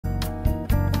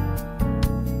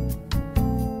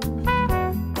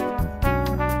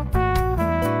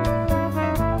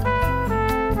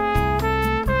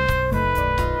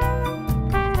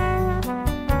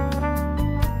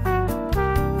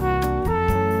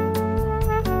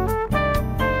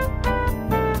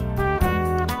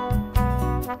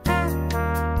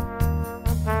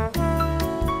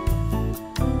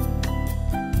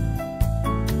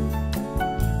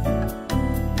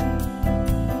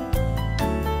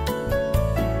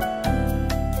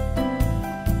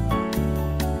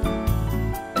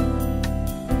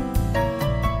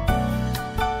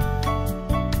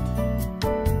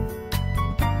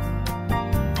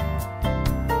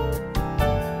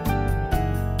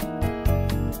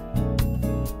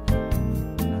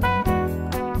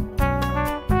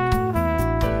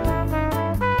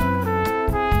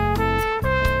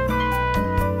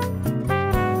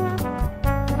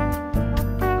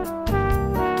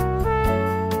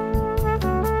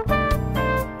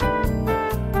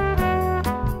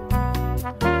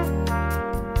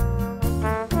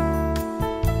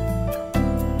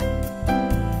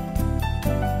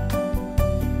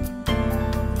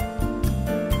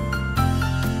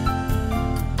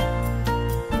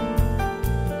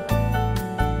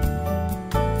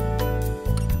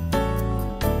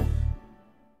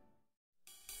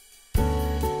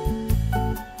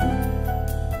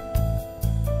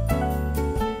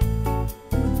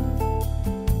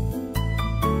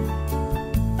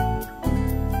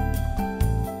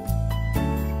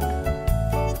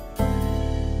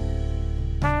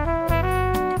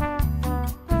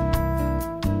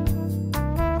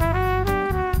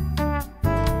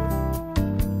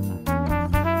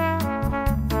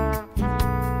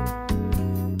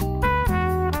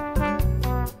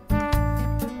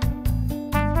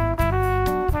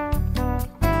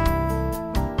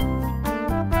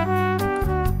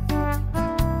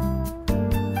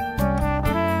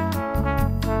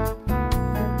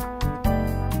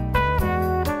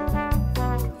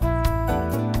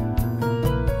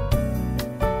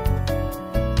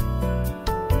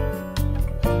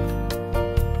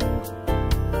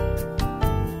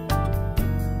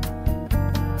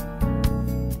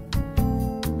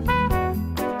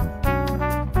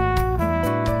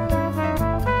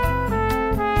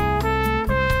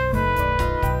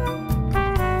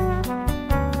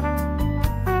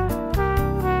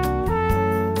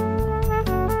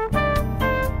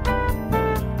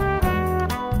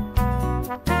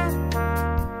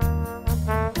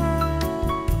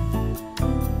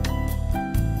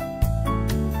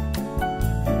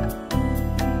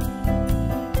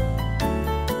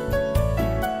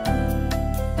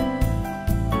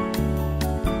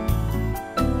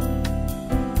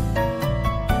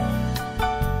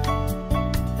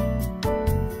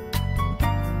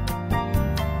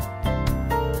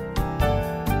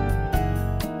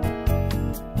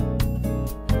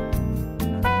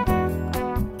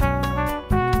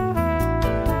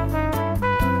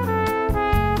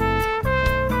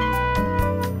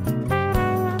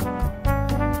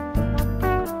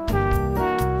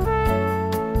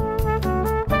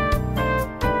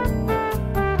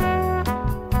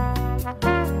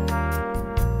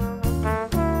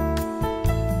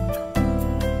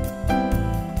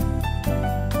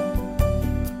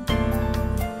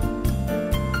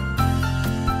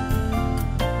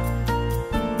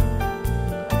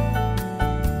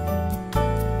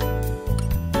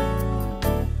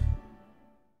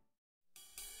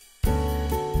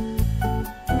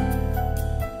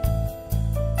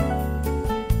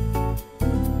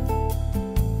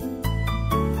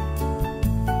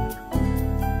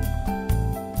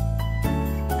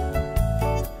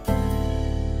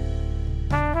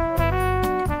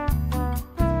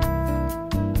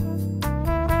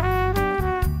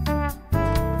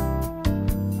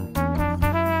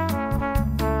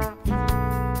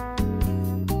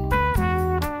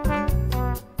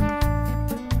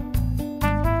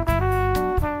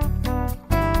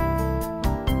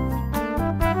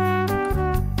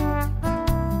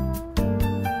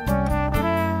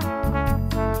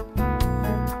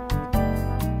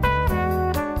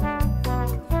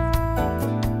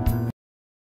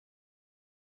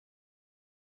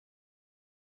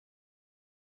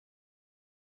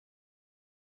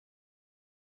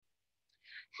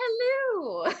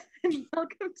Hello, and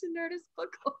welcome to Nerdist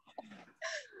Book Club.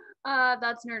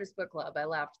 That's Nerdist Book Club. I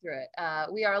laughed through it.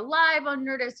 We are live on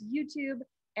Nerdist YouTube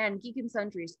and Geek and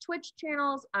Sundry's Twitch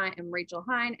channels. I am Rachel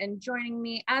Heine, and joining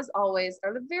me, as always,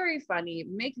 are the very funny,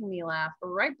 making me laugh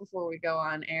right before we go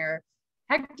on air,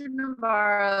 Hector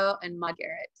Navarro and Maude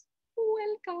Garrett.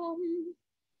 Welcome.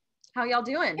 How y'all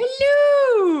doing?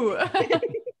 Hello.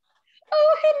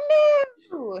 Oh,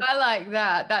 hello. I like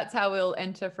that. That's how we'll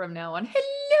enter from now on.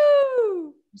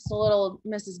 Hello. Just a little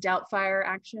Mrs. Doubtfire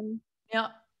action. Yeah.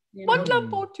 You know? One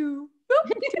lump or two.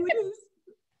 Two it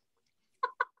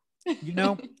is. You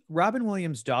know, Robin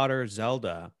Williams' daughter,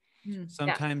 Zelda,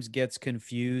 sometimes gets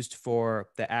confused for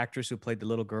the actress who played the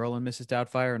little girl in Mrs.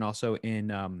 Doubtfire and also in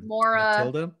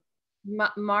Matilda.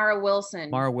 Mara Wilson.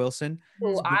 Mara Wilson.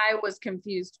 Who I was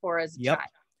confused for as a child.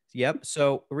 Yep.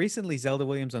 So recently, Zelda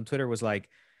Williams on Twitter was like,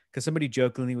 because somebody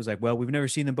jokingly was like, well, we've never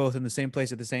seen them both in the same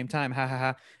place at the same time. Ha ha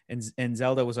ha. And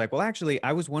Zelda was like, well, actually,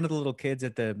 I was one of the little kids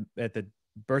at the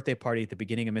birthday party at the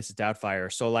beginning of Mrs.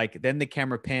 Doubtfire. So like then the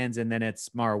camera pans and then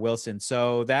it's Mara Wilson.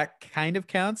 So that kind of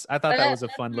counts. I thought that was a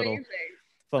fun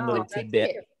little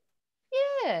tidbit.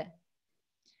 Yeah.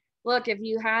 Look, if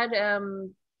you had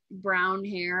brown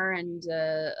hair and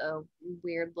a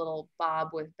weird little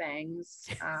bob with bangs,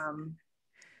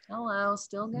 hello,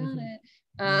 still got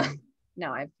it.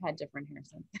 No, I've had different hair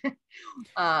since.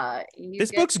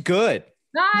 This book's good.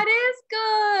 That is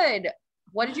good.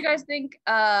 What did you guys think?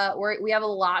 We have a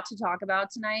lot to talk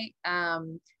about tonight.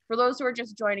 For those who are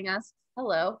just joining us,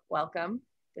 hello, welcome.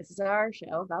 This is our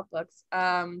show about books.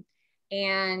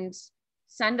 And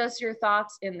send us your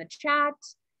thoughts in the chat,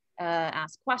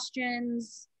 ask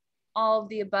questions, all of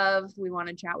the above. We want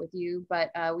to chat with you, but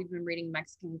we've been reading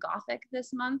Mexican Gothic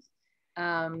this month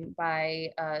by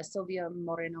Silvia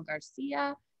Moreno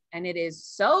Garcia, and it is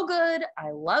so good.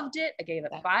 I loved it. I gave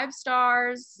it 5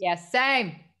 stars. Yes,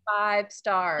 same. 5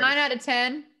 stars. 9 out of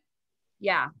 10.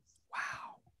 Yeah.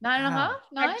 Wow. 9.5.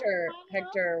 9.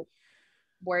 Hector,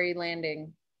 where are you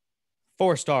landing?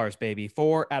 4 stars, baby.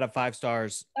 4 out of 5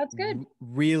 stars. That's good.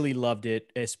 Really loved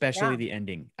it, especially the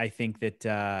ending. I think that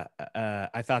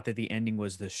I thought that the ending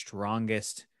was the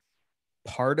strongest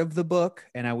part of the book,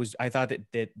 and I thought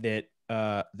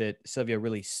that Sylvia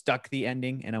really stuck the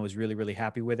ending, and I was really, really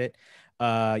happy with it.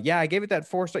 I gave it that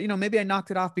 4 star. You know, maybe I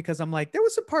knocked it off because I'm like, there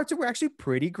was some parts that were actually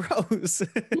pretty gross.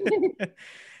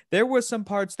 There were some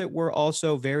parts that were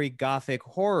also very gothic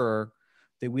horror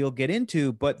that we'll get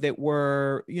into, but that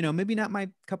were, you know, maybe not my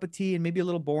cup of tea and maybe a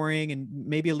little boring and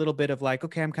maybe a little bit of like,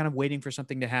 okay, I'm kind of waiting for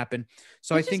something to happen.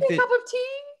 So I think that cup of tea?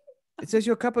 It says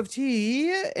your cup of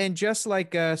tea, and just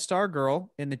like Stargirl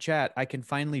in the chat, I can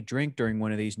finally drink during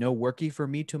one of these. No worky for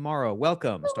me tomorrow.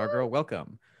 Welcome, Stargirl.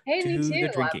 Welcome. Hey, me too. The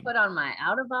drinking. I put on my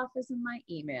out of office in my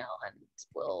email, and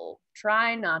we'll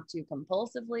try not to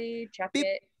compulsively check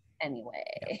it anyway.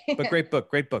 Yeah. But great book,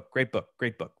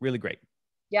 really great.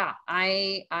 Yeah,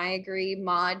 I agree.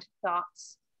 Maude,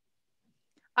 thoughts?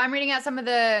 I'm reading out some of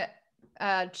the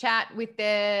chat with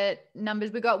the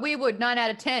numbers. We got Weirwood, 9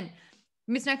 out of 10.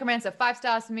 Miss Necromancer, 5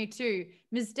 stars for me too.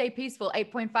 Ms. Stay Peaceful,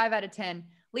 8.5 out of 10.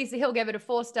 Lisa Hill gave it a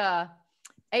 4 star.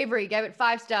 Avery gave it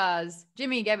 5 stars.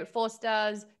 Jimmy gave it 4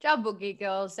 stars. Java Book Geek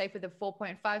Girls, safe with a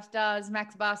 4.5 stars.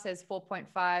 Max Barr says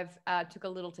 4.5. Took a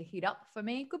little to heat up for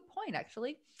me. Good point,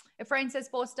 actually. Efrain says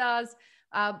 4 stars.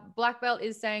 Black Belt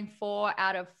is saying 4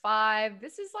 out of 5.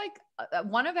 This is like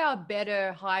one of our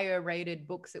better, higher rated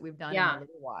books that we've done in a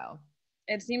little while.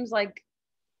 It seems like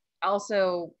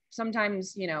also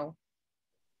sometimes, you know,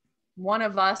 one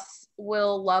of us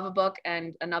will love a book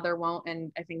and another won't. And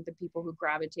I think the people who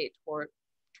gravitate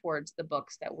towards the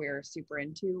books that we're super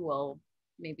into will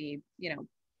maybe, you know,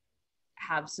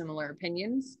 have similar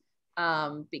opinions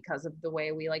because of the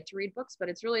way we like to read books. But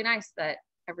it's really nice that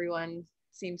everyone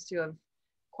seems to have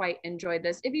quite enjoyed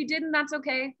this. If you didn't, that's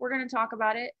okay. We're going to talk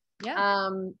about it. Yeah.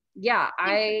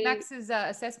 I think Max's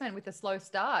assessment with a slow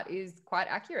start is quite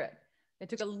accurate. It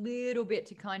took a little bit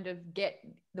to kind of get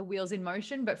the wheels in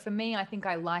motion, but for me, I think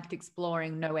I liked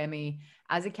exploring Noemi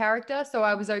as a character, so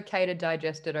I was okay to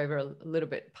digest it over a little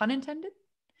bit, pun intended,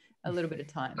 a little bit of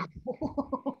time.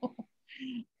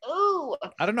 Ooh.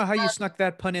 I don't know how you snuck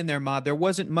that pun in there, Maude. There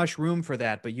wasn't much room for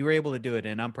that, but you were able to do it,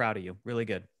 and I'm proud of you. Really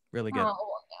good. Really good.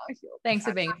 Thanks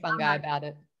for being a fun guy about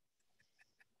it.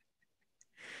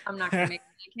 I'm not going to make it.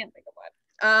 I can't think of what.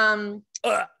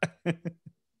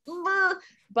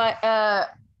 But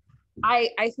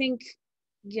I think,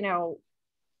 you know,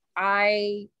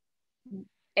 I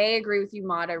agree with you,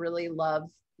 Maude. I really love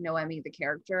Noemi, the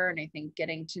character, and I think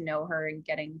getting to know her and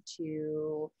getting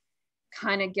to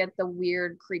kind of get the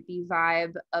weird, creepy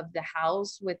vibe of the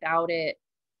house without it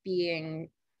being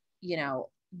you know,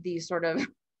 these sort of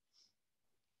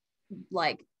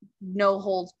like no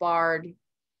holds barred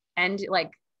and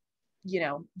like, you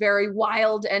know, very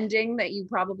wild ending that you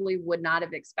probably would not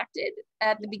have expected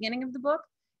at the beginning of the book.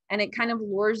 And it kind of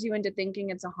lures you into thinking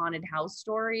it's a haunted house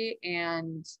story.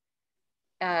 And,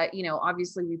 you know,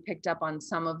 obviously we picked up on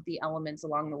some of the elements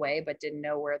along the way, but didn't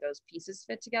know where those pieces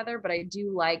fit together. But I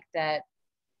do like that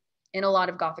in a lot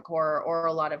of Gothic horror or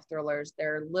a lot of thrillers,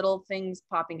 there are little things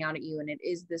popping out at you. And it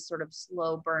is this sort of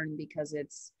slow burn because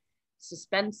it's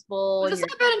suspenseful. It was a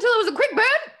slow burn until it was a quick burn.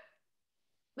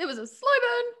 It was a slow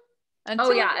burn.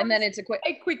 Oh yeah, and then it's a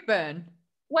quick burn.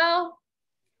 Well,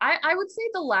 I would say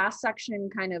the last section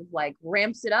kind of like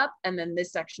ramps it up, and then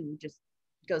this section just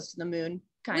goes to the moon.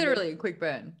 Literally a quick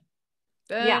burn.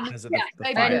 Yeah.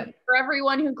 And for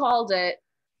everyone who called it,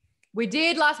 we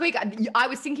did last week. I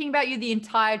was thinking about you the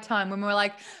entire time when we were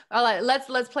like, all right,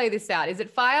 let's play this out. Is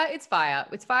it fire? It's fire.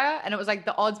 It's fire. And it was like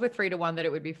the odds were 3-1 that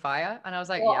it would be fire. And I was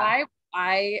like, well, yeah.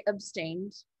 I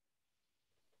abstained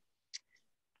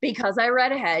because I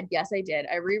read ahead. Yes, I did.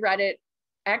 I reread it.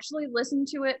 I actually listened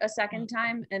to it a second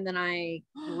time, and then I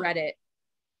read it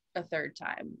a third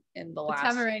time in the last.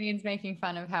 Tamaranian's making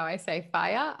fun of how I say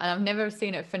fire, and I've never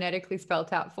seen it phonetically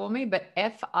spelt out for me, but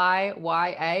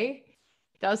F-I-Y-A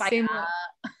does fire. Seem like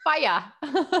fire.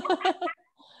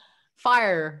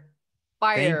 Fire.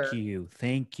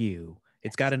 Thank you.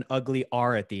 It's got an ugly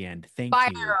R at the end. Thank you.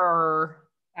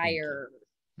 Fire.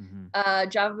 Mm-hmm.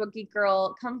 Java Book Geek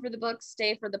Girl, come for the books,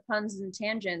 stay for the puns and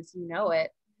tangents. You know it.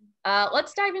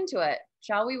 Let's dive into it,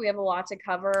 shall we? We have a lot to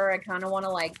cover. I kind of want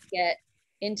to like get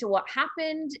into what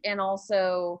happened and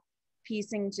also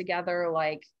piecing together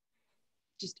like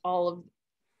just all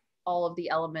of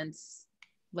the elements.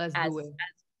 Let's do it.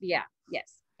 Yeah.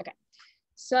 Yes. Okay.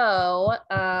 So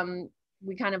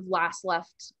we kind of last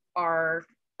left our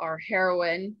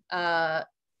heroine,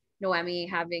 Noemi,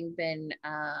 having been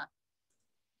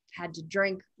had to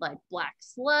drink like black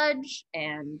sludge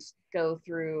and go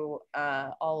through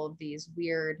all of these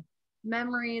weird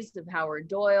memories of Howard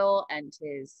Doyle and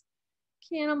his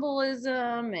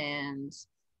cannibalism and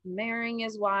marrying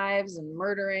his wives and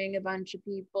murdering a bunch of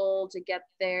people to get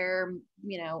their,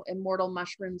 you know, immortal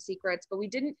mushroom secrets. But we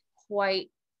didn't quite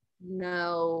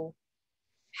know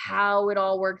how it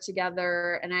all worked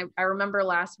together. And I remember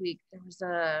last week there was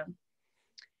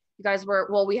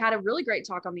we had a really great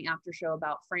talk on the after show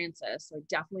about Francis. So I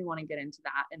definitely want to get into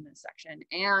that in this section.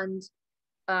 And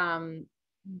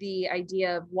the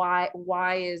idea of why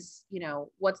is, you know,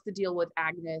 what's the deal with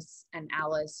Agnes and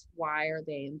Alice? Why are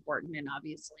they important? And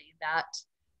obviously that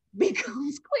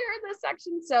becomes clear in this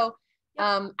section. So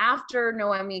after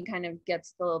Noemi kind of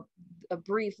gets a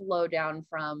brief lowdown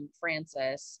from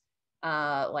Francis,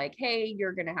 like, hey,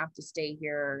 you're gonna have to stay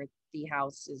here. The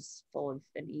house is full of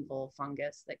an evil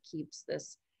fungus that keeps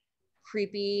this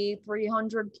creepy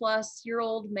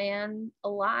 300+ man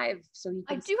alive. So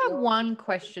I do have one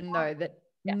question though that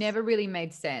never really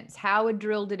made sense. Howard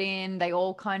drilled it in. They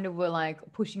all kind of were like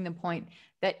pushing the point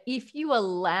that if you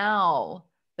allow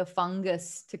the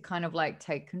fungus to kind of like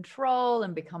take control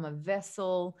and become a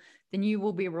vessel, then you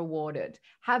will be rewarded.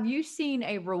 Have you seen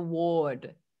a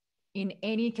reward in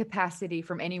any capacity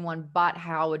from anyone but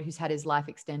Howard, who's had his life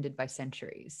extended by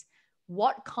centuries?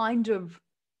 What kind of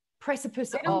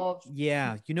precipice of...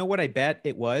 Yeah, you know what I bet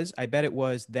it was? I bet it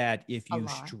was that if you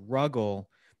struggle,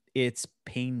 it's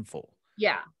painful.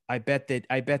 Yeah. I bet that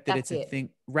it's a thing.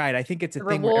 Right. I think it's a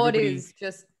thing where everybody is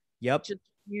just... Yep.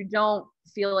 You don't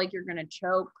feel like you're going to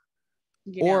choke.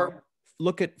 Or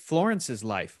look at Florence's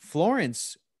life.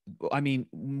 Florence, I mean,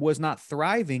 was not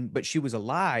thriving, but she was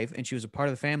alive and she was a part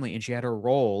of the family and she had her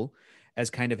role as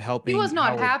kind of helping. He was not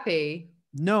Howard. Happy.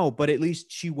 No, but at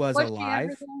least she was alive.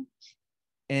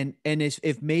 And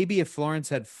if Florence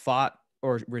had fought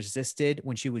or resisted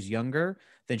when she was younger,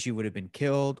 then she would have been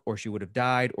killed, or she would have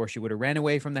died, or she would have ran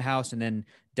away from the house and then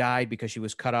died because she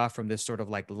was cut off from this sort of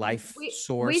like life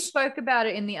source. We spoke about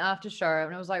it in the after show,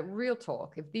 and it was like, real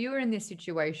talk. If you were in this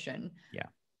situation,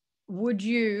 would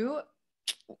you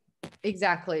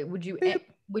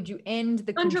end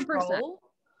the 100%. Control?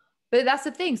 But that's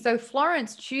the thing. So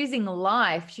Florence choosing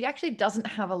life, she actually doesn't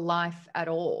have a life at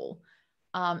all.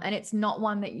 And it's not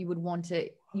one that you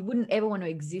wouldn't ever want to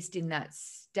exist in that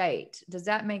state. Does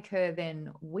that make her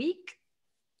then weak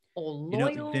or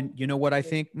loyal? You know what I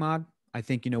think, Maude? I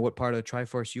think you know what part of the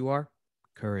Triforce you are?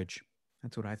 Courage.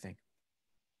 That's what I think.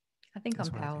 I think I'm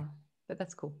power, but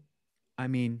that's cool. I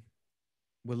mean,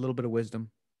 with a little bit of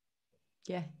wisdom.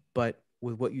 Yeah. But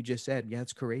with what you just said,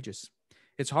 it's courageous.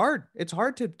 It's hard. It's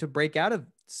hard to break out of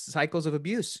cycles of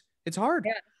abuse. It's hard.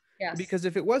 Yes. Because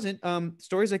if it wasn't,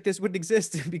 stories like this wouldn't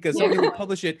exist because somebody would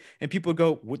publish it and people would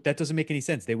go, that doesn't make any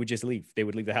sense. They would just leave. They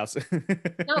would leave the house.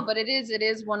 No, but it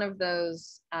is one of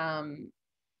those,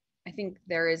 I think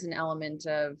there is an element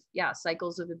of,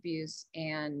 cycles of abuse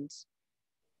and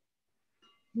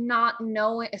not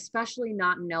knowing, especially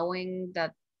not knowing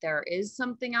that there is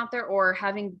something out there, or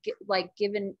having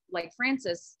given, like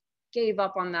Francis gave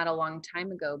up on that a long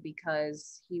time ago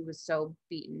because he was so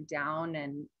beaten down,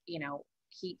 and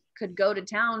he could go to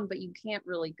town, but you can't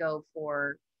really go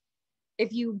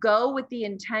if you go with the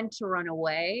intent to run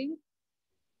away,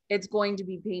 it's going to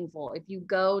be painful. If you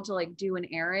go to like do an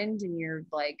errand and you're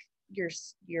like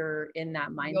you're in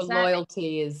that mindset, your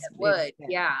loyalty is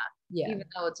even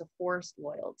though it's a forced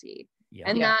loyalty. Yeah.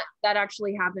 And that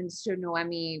actually happens to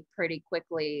Noemi pretty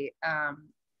quickly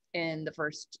in the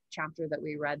first chapter that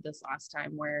we read this last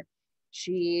time, where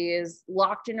she is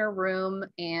locked in her room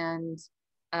and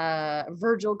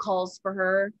Virgil calls for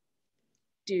her.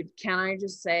 Dude, can I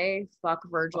just say, fuck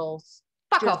Virgil.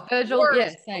 Fuck off, Virgil.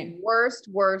 Yeah, same. Worst.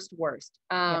 Just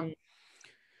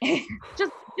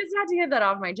had to get that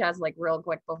off my chest like real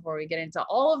quick before we get into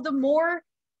all of the more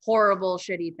horrible,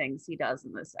 shitty things he does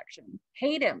in this section.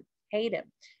 Hate him.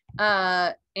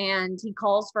 And he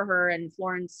calls for her, and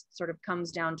Florence sort of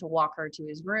comes down to walk her to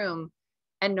his room,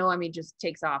 and Noemi just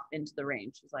takes off into the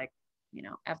rain. She's like,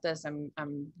 F this, I'm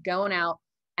going out.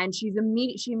 And she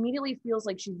immediately feels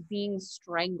like she's being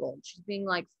strangled. She's being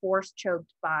like force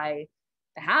choked by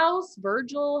the house,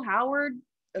 Virgil, Howard,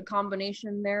 a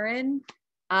combination therein.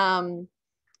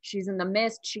 She's in the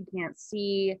mist. She can't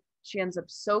see. She ends up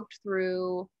soaked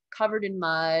through, covered in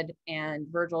mud, and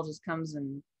Virgil just comes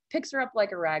and picks her up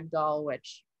like a rag doll,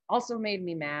 which also made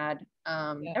me mad.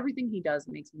 Everything he does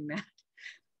makes me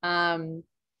mad.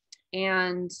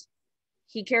 And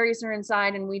he carries her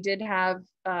inside, and we did have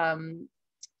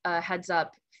a heads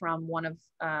up from one of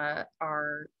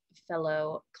our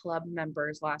fellow club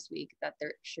members last week that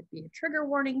there should be a trigger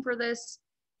warning for this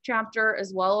chapter,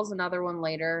 as well as another one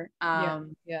later.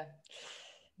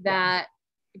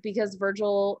 Because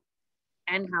Virgil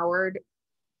and Howard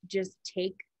just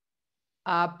take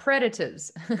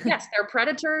predators. Yes, they're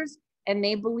predators, and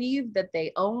they believe that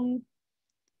they own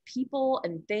people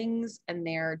and things, and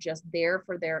they're just there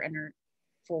for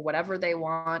for whatever they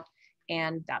want,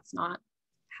 and that's not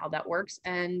how that works.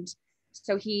 And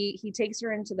so he takes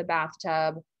her into the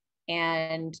bathtub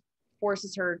and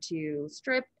forces her to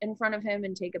strip in front of him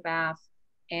and take a bath,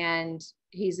 and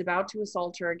he's about to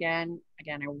assault her again. I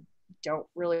don't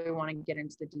really want to get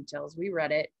into the details. We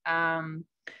read it.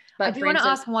 But I do want to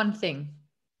ask one thing.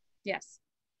 Yes.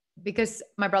 Because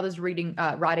my brother's writing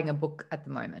a book at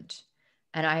the moment,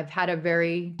 and I have had a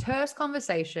very terse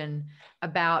conversation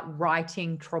about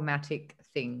writing traumatic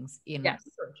things in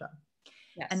literature.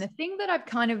 Yes. And the thing that I've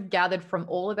kind of gathered from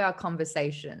all of our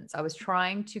conversations, I was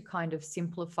trying to kind of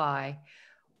simplify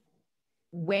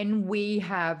when we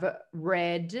have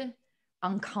read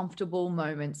uncomfortable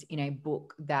moments in a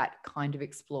book that kind of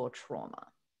explore trauma.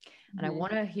 And I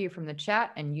want to hear from the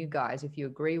chat and you guys, if you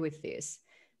agree with this,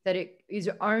 that it is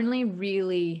only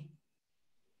really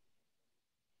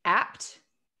apt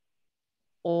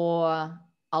or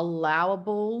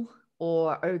allowable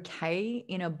or okay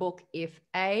in a book if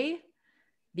A,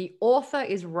 the author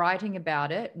is writing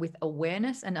about it with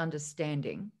awareness and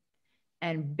understanding,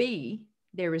 and B,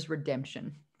 there is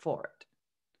redemption for it.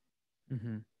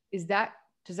 Mm-hmm. Does that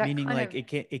meaning like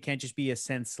it can't just be a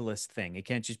senseless thing. It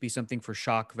can't just be something for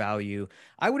shock value.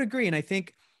 I would agree, and I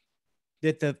think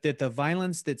that the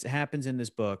violence that happens in this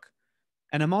book,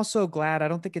 and I'm also glad, I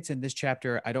don't think it's in this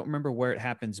chapter, I don't remember where it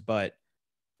happens, but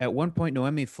at one point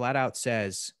Noemi flat out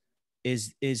says,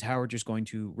 is Howard just going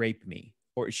to rape me?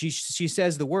 Or she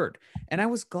says the word. And I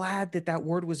was glad that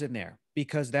word was in there,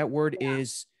 because that word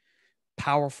is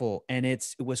powerful, and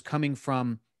it was coming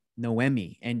from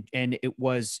Noemi, and it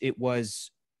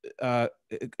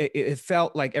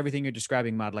felt like everything you're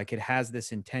describing, Maude, like it has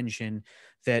this intention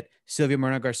that Silvia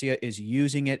Moreno Garcia is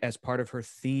using it as part of her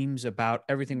themes about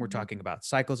everything we're talking about: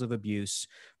 cycles of abuse,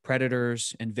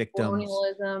 predators and victims,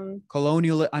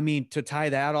 colonial. I mean, to tie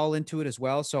that all into it as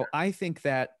well. So I think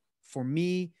that for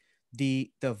me,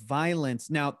 the violence,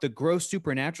 now the gross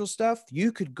supernatural stuff,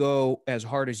 you could go as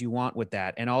hard as you want with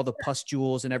that, and all the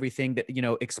pustules and everything that,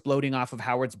 exploding off of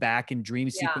Howard's back in dream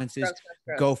sequences.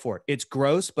 Gross. Go for it. It's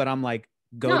gross, but I'm like,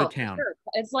 go to town. Sure.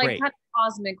 It's like kind of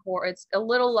cosmic horror. It's a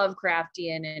little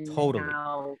Lovecraftian, and totally.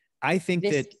 I think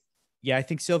I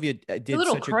think Sylvia did a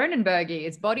little Cronenbergy.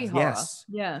 It's body horror. Yes.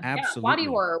 Yeah. Absolutely. Body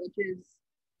horror, which is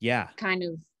kind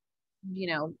of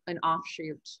an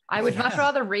offshoot. I would much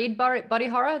rather read body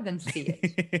horror than see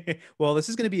it. Well, this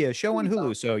is going to be a show on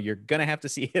Hulu, so you're going to have to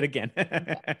see it again.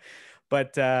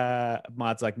 But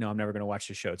Maude's like, no, I'm never going to watch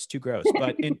the show. It's too gross.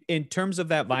 But in terms of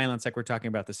that violence, like we're talking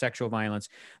about, the sexual violence,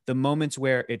 the moments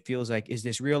where it feels like, is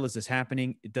this real? Is this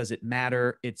happening? Does it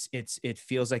matter? It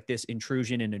feels like this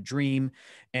intrusion in a dream,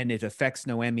 and it affects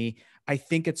Noemi. I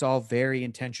think it's all very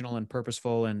intentional and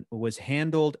purposeful, and was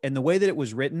handled. And the way that it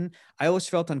was written, I always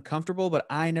felt uncomfortable, but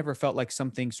I never felt like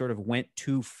something sort of went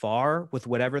too far with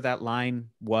whatever that line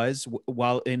was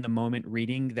while in the moment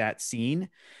reading that scene.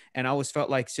 And I always felt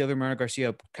like Silvia Moreno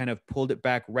Garcia kind of pulled it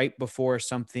back right before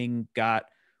something got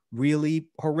really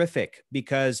horrific,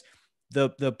 because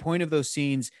the point of those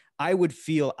scenes, I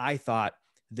thought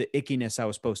the ickiness I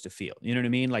was supposed to feel. You know what I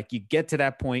mean? Like, you get to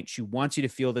that point, she wants you to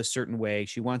feel this certain way.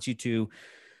 She wants you to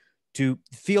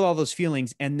feel all those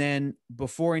feelings. And then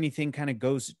before anything kind of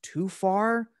goes too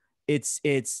far, it's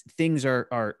things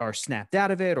are snapped out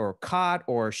of it, or caught,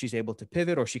 or she's able to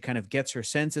pivot, or she kind of gets her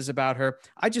senses about her.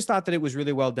 I just thought that it was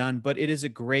really well done, but it is a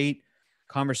great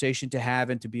conversation to have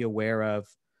and to be aware of,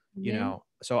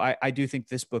 so I do think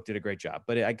this book did a great job,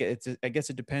 but I guess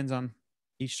it depends on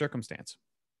each circumstance.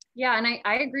 Yeah, and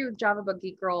I agree with Java Book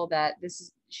Geek Girl that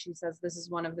she says this is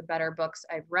one of the better books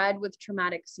I've read with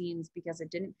traumatic scenes, because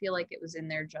it didn't feel like it was in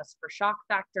there just for shock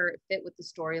factor. It fit with the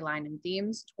storyline and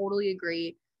themes. Totally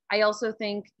agree. I also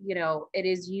think, it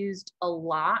is used a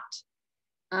lot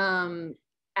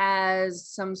as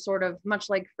some sort of, much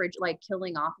like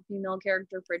killing off a female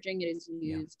character, fridging, it is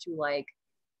used to like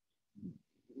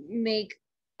make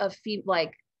a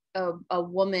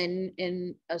woman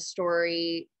in a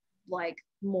story like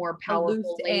more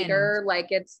powerful later. End. Like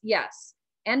yes.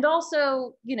 And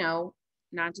also,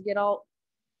 not to get all,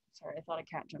 sorry, I thought a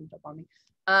cat jumped up on me.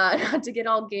 Not to get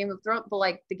all Game of Thrones, but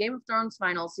like the Game of Thrones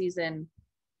final season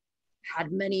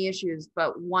had many issues,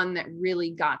 but one that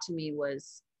really got to me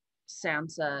was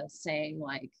Sansa saying,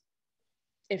 like,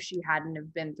 if she hadn't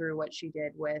have been through what she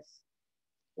did with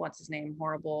what's his name,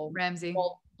 horrible Ramsay.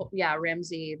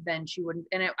 Ramsay, then she wouldn't.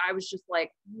 And I was just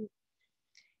like,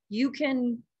 you're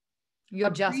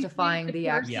justifying the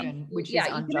action, which is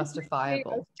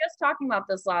unjustifiable. I was just talking about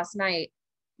this last night,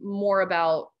 more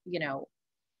about,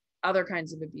 other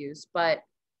kinds of abuse, but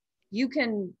you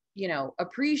can,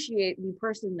 appreciate the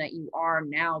person that you are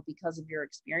now because of your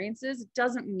experiences. It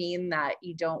doesn't mean that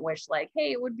you don't wish, like,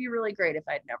 hey, it would be really great if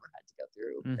I'd never had to go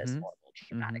through this horrible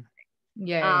traumatic thing.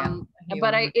 Yeah.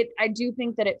 But I do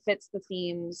think that it fits the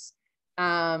themes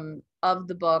of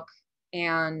the book,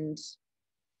 and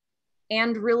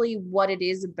really what it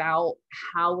is about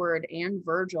Howard and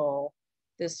Virgil,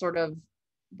 this sort of,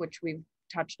 which we've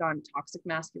touched on, toxic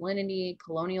masculinity,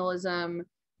 colonialism,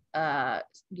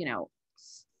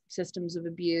 systems of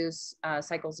abuse,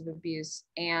 cycles of abuse.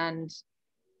 And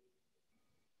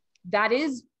that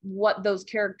is what those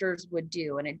characters would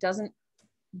do. And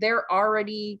they're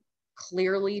already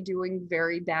clearly doing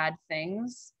very bad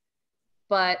things,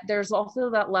 but there's also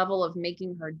that level of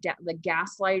making her the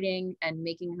gaslighting and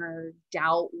making her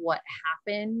doubt what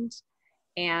happened,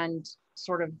 and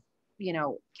sort of,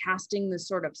 casting this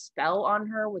sort of spell on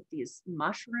her with these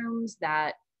mushrooms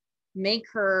that make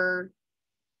her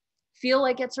feel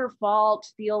like it's her fault,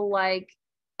 feel like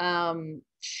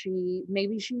she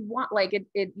want, like it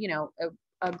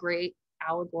a great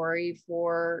allegory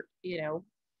for,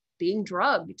 being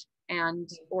drugged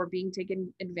or being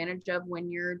taken advantage of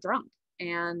when you're drunk.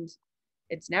 And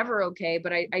it's never okay,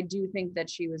 but I do think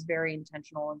that she was very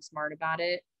intentional and smart about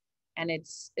it. And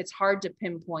it's hard to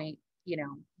pinpoint,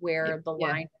 where the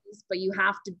line is, but you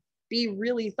have to be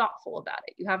really thoughtful about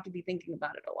it. You have to be thinking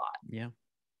about it a lot.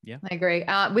 Yeah, I agree.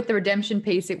 With the redemption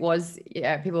piece, it was,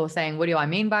 people were saying, what do I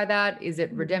mean by that? Is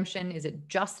it redemption? Is it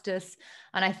justice?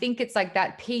 And I think it's like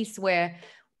that piece where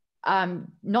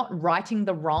not righting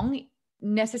the wrong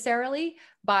necessarily,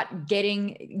 but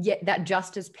getting that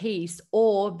justice piece,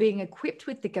 or being equipped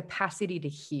with the capacity to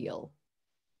heal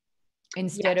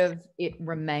instead of it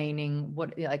remaining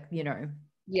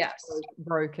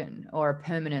broken, or a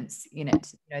permanence in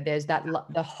it. There's that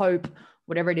the hope,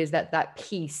 whatever it is, that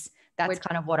peace. That's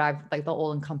kind of what I've like, the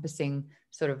all-encompassing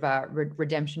sort of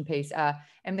redemption piece.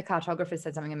 And the cartographer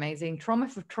said something amazing. Trauma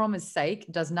for trauma's sake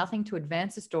does nothing to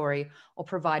advance a story or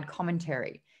provide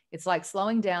commentary. It's like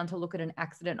slowing down to look at an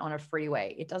accident on a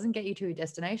freeway. It doesn't get you to your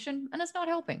destination, and it's not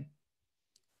helping.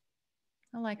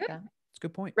 I like that. It's a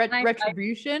good point.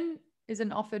 Retribution is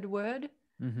an offered word.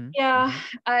 Yeah,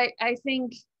 I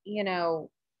think,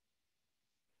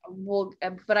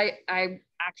 but I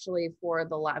actually, for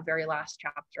the very last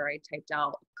chapter, I typed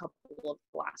out a couple of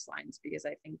last lines, because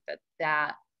I think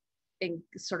that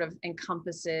sort of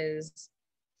encompasses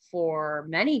for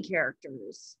many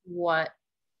characters what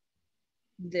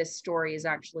this story is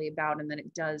actually about, and that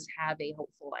it does have a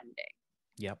hopeful ending.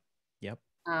 Yep.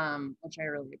 Which I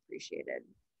really appreciated.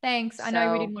 Thanks. I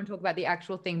know we didn't want to talk about the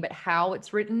actual thing, but how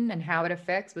it's written and how it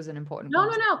affects was an important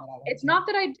No. It's not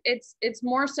that it's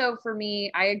more so for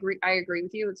me. I agree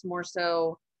with you. It's more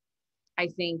so, I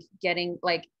think, getting,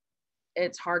 like,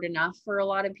 it's hard enough for a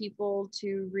lot of people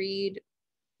to read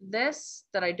this,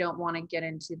 that I don't want to get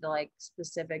into the like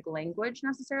specific language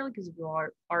necessarily, because you've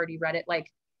already read it.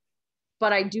 Like,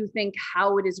 but I do think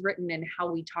how it is written and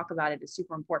how we talk about it is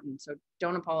super important. So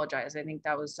don't apologize. I think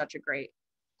that was such a great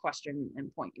question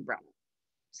and point you brought up.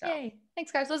 So yay.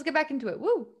 Thanks, guys. Let's get back into it.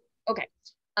 Woo. Okay.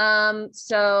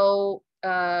 So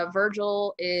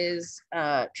Virgil is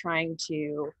trying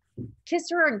to kiss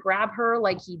her and grab her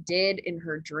like he did in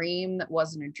her dream that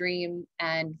wasn't a dream.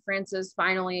 And Francis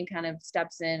finally kind of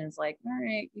steps in and is like, all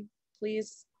right,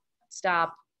 please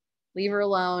stop, leave her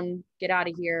alone, get out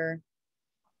of here.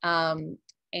 What happened?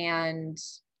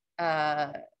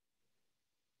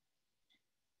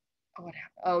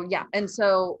 Oh yeah. And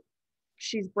so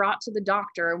she's brought to the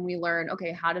doctor, and we learn,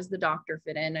 okay, how does the doctor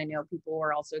fit in? I know people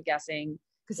were also guessing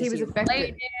because he was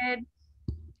affected.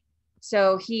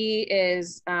 So he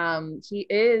is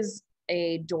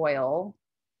a Doyle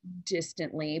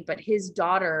distantly, but his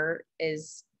daughter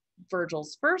is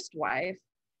Virgil's first wife.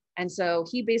 And so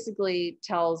he basically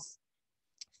tells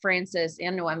Francis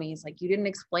and Noemi, he's like, you didn't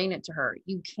explain it to her.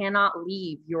 You cannot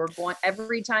leave.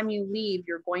 Every time you leave,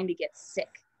 you're going to get sick.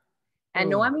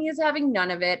 And Noemi is having none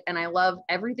of it. And I love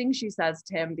everything she says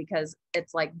to him, because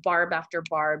it's like barb after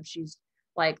barb. She's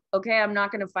like, okay, I'm not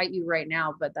going to fight you right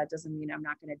now, but that doesn't mean I'm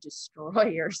not going to destroy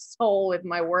your soul with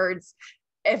my words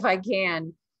if I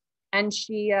can. And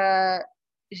he's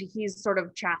sort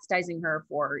of chastising her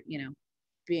for,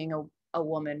 being a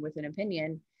woman with an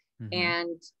opinion. Mm-hmm.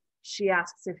 And she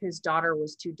asks if his daughter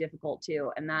was too difficult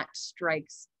too. And that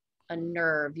strikes a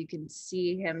nerve. You can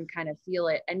see him kind of feel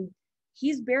it. And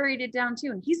he's buried it down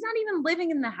too. And he's not even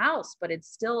living in the house, but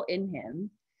it's still in him.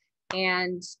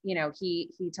 And,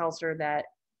 he tells her that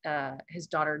his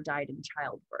daughter died in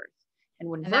childbirth. And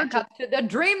when that cuts to the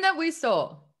dream that we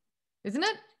saw, isn't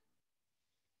it?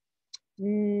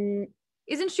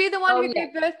 Isn't she the one who gave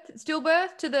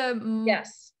stillbirth to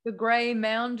the gray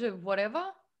mound of whatever?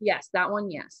 Yes, that one.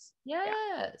 Yes.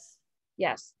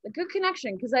 Yes. A good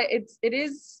connection, because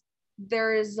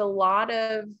there is a lot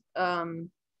of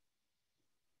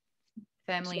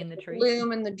family in the tree,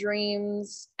 bloom in the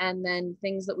dreams, and then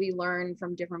things that we learn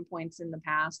from different points in the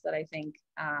past that I think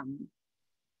I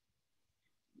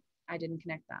didn't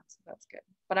connect that, so that's good.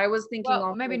 But I was thinking,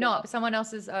 well, maybe not. Someone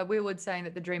else's Weirwood saying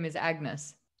that the dream is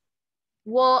Agnes.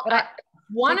 Well,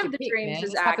 one of the dreams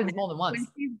is happens Agnes. More than once. When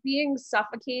she's being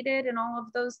suffocated and all of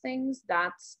those things,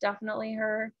 that's definitely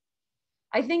her.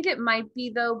 I think it might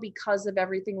be, though, because of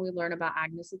everything we learn about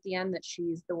Agnes at the end, that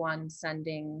she's the one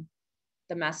sending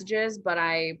the messages. But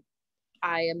I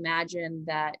imagine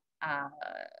that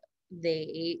they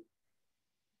ate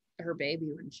her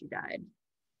baby when she died,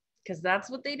 because that's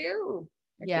what they do.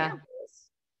 Yeah.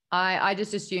 I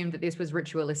just assumed that this was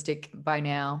ritualistic by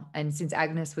now, and since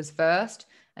Agnes was first,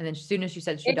 and then as soon as she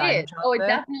said she died, it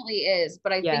definitely is.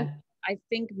 But I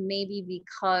think maybe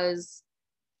because,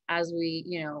 as we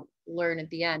learn at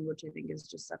the end, which I think is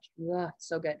just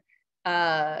so good,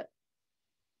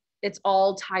 it's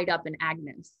all tied up in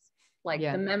Agnes, like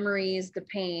the memories, the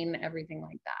pain, everything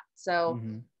like that. So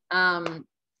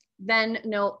then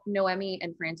Noemi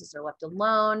and Francis are left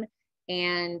alone,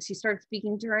 and she starts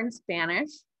speaking to her in Spanish,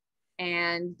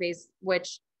 and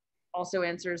which also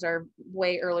answers our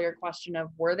way earlier question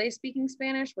of, were they speaking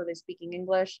Spanish? Were they speaking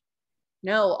English?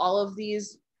 No, all of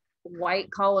these white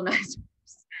colonizers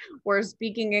were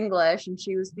speaking English, and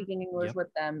she was speaking English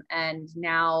with them. And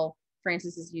now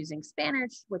Francis is using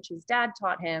Spanish, which his dad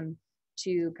taught him,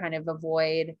 to kind of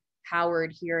avoid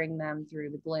Howard hearing them through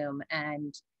the gloom.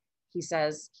 And he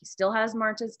says he still has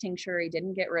Marta's tincture. He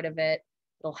didn't get rid of it.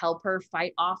 It'll help her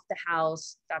fight off the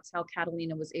house. That's how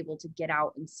Catalina was able to get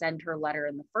out and send her letter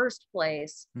in the first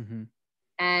place. Mm-hmm.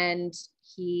 And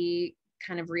he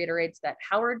kind of reiterates that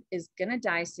Howard is going to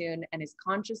die soon, and his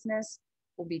consciousness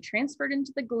will be transferred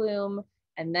into the gloom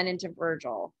and then into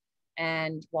Virgil.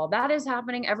 And while that is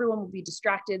happening, everyone will be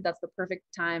distracted. That's the perfect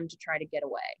time to try to get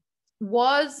away.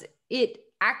 Was it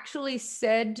actually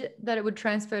said that it would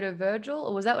transfer to Virgil,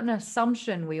 or was that an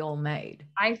assumption we all made?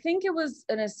 I think it was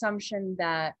an assumption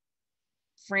that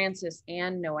Francis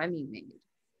and Noemi made.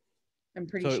 I'm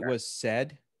pretty sure. So it was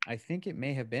said? I think it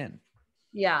may have been.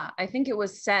 Yeah, I think it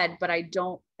was said, but I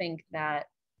don't think that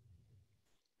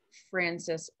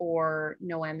Francis or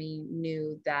Noemi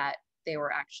knew that they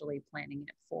were actually planning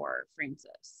it for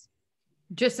Francis.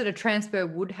 Just that a transfer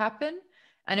would happen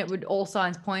and it would, all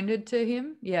signs pointed to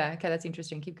him. Yeah. Okay. That's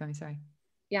interesting. Keep going. Sorry.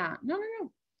 Yeah. No.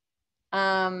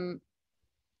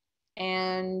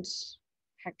 And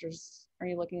Hector's, are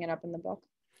you looking it up in the book?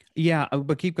 Yeah,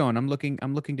 but keep going. I'm looking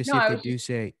to see if they do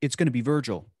say it's going to be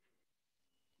Virgil.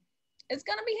 It's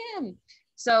going to be him.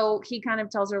 So he kind of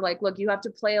tells her like, look, you have to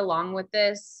play along with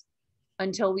this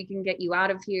until we can get you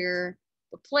out of here.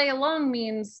 But play along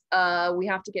means we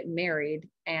have to get married,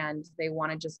 and they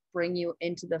want to just bring you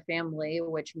into the family,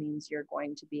 which means you're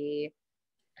going to be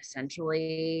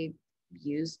essentially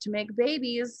used to make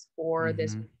babies for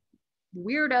this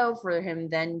weirdo, for him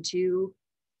then to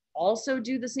also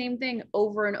do the same thing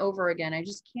over and over again. I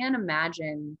just can't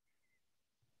imagine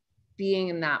being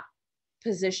in that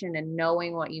position and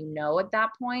knowing what you know at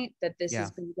that point, that this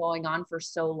has been going on for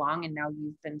so long and now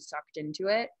you've been sucked into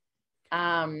it.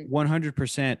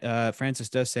 100%. Francis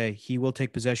does say he will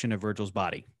take possession of Virgil's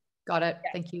body. Got it.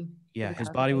 Thank you. Yeah, his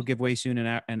body will give way soon,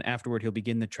 and afterward he'll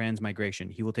begin the transmigration.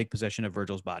 He will take possession of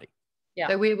Virgil's body. Yeah.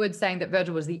 So we were saying that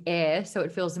Virgil was the heir, so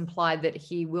it feels implied that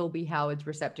he will be Howard's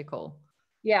receptacle.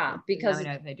 Yeah, because I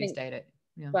know they do state it.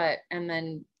 Yeah. But and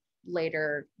then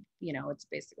later, it's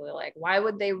basically like, why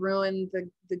would they ruin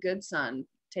the good son?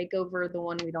 Take over the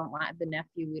one we don't like, the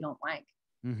nephew we don't like.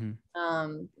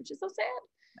 Which is so sad.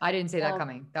 I didn't see that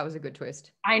coming. That was a good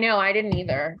twist. I know, I didn't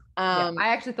either. I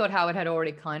actually thought Howard had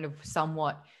already kind of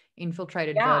somewhat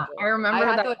infiltrated Virgil. I remember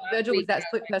I thought Virgil was that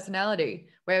split personality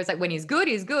where it was like, when he's good,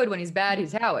 he's good. When he's bad,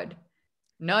 he's Howard.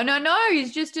 No.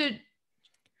 He's just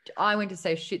I went to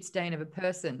say shit stain of a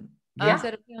person.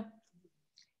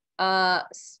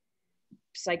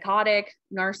 Psychotic,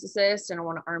 narcissist, and I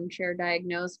want to armchair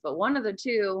diagnose, but one of the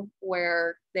two,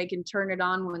 where they can turn it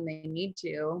on when they need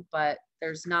to, but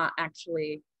there's not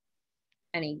actually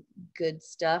any good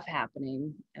stuff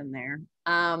happening in there.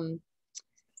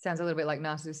 Sounds a little bit like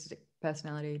narcissistic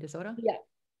personality disorder.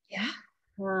 Yeah.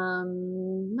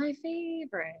 My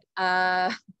favorite.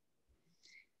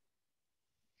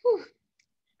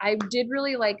 I did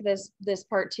really like this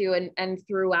part too, and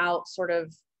throughout, sort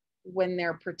of when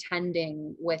they're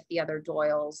pretending with the other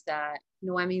Doyles that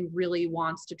Noemi really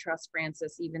wants to trust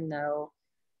Francis, even though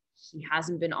he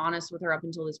hasn't been honest with her up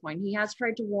until this point. He has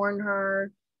tried to warn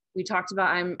her. We talked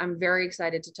about, I'm very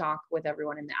excited to talk with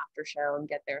everyone in the after show and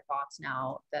get their thoughts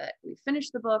now that we've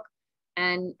finished the book.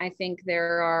 And I think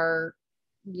there are,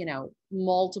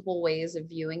 multiple ways of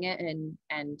viewing it,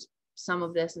 and some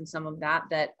of this and some of that,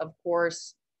 of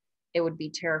course it would be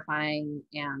terrifying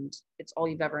and it's all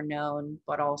you've ever known,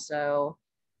 but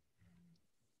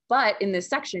in this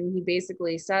section, he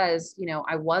basically says,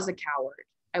 I was a coward.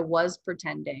 I was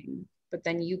pretending, but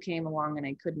then you came along and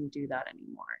I couldn't do that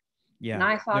anymore. Yeah. And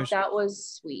I thought that was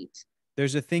sweet.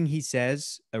 There's a thing he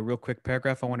says, a real quick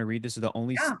paragraph I want to read. This is the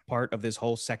only part of this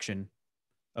whole section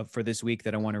for this week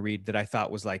that I want to read that I thought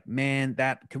was like, man,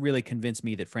 that could really convince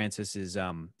me that Francis is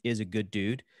a good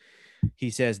dude.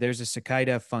 He says there's a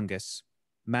cicada fungus,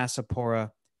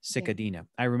 Massapora cicadina.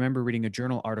 I remember reading a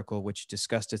journal article which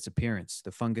discussed its appearance.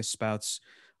 The fungus spouts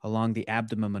along the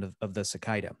abdomen of the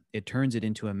cicada. It turns it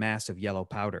into a mass of yellow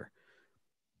powder.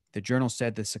 The journal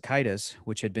said the cicadas,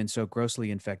 which had been so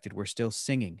grossly infected, were still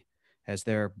singing as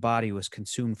their body was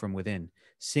consumed from within,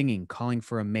 singing, calling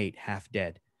for a mate, half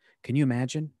dead. Can you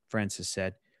imagine? Francis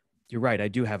said. You're right, I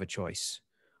do have a choice.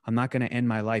 I'm not going to end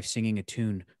my life singing a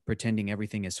tune, pretending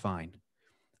everything is fine.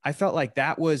 I felt like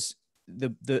that was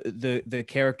the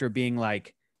character being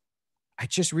like, I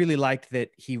just really liked that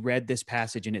he read this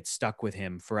passage and it stuck with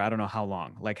him for I don't know how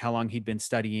long, like how long he'd been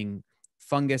studying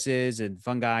funguses and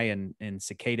fungi and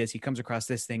cicadas. He comes across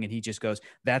this thing and he just goes,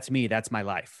 that's me. That's my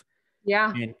life.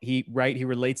 Yeah. And he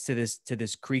relates to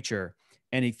this creature,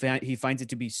 and he finds it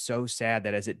to be so sad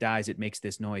that as it dies, it makes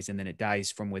this noise, and then it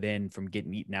dies from within, from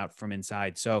getting eaten out from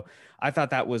inside. So I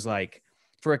thought that was like,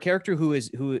 for a character who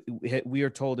we are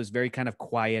told is very kind of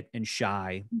quiet and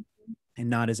shy and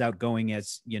not as outgoing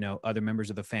as, other members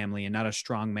of the family, and not a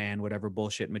strong man, whatever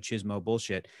bullshit, machismo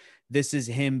bullshit. This is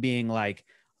him being like,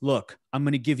 look, I'm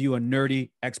going to give you a nerdy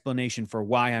explanation for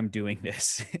why I'm doing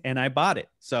this. And I bought it.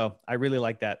 So I really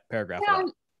like that paragraph. Yeah,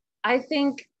 I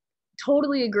think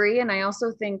totally agree. And I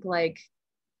also think like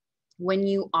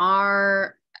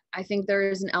I think there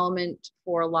is an element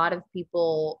for a lot of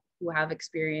people who have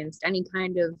experienced any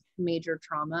kind of major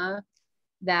trauma,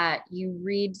 that you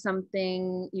read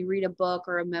something, you read a book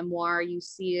or a memoir, you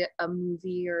see a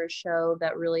movie or a show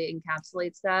that really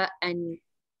encapsulates that. And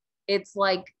it's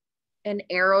like an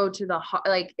arrow to the heart.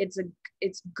 Like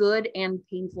it's good and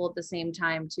painful at the same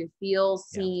time to feel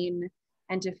seen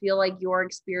and to feel like your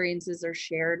experiences are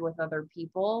shared with other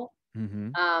people.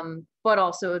 But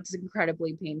also it's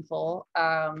incredibly painful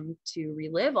to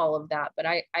relive all of that. But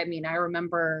I mean, I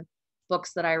remember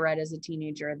books that I read as a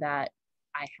teenager that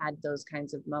I had those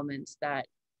kinds of moments that,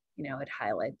 you know, I'd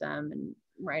highlight them and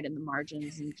write in the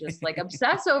margins and just like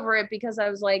obsess over it, because I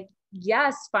was like,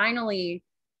 yes, finally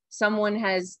someone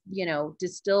has, you know,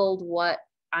 distilled what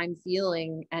I'm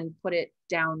feeling and put it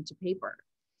down to paper.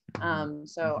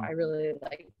 So I really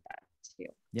like that too.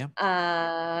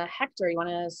 Yeah. Hector, you want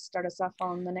to start us off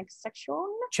on the next section?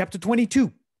 Chapter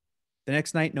 22. The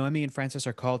next night, Noemi and Francis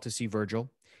are called to see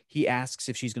Virgil. He asks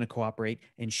if she's going to cooperate,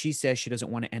 and she says she doesn't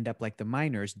want to end up like the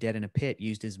miners, dead in a pit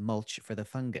used as mulch for the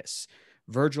fungus.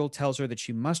 Virgil tells her that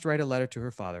she must write a letter to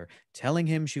her father, telling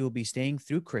him she will be staying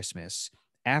through Christmas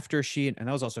after she, and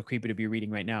that was also creepy to be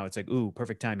reading right now. It's like, ooh,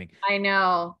 perfect timing. I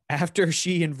know. After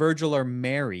she and Virgil are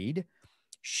married,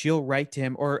 she'll write to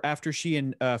him, or after she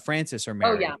and Francis are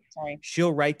married,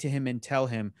 she'll write to him and tell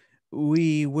him,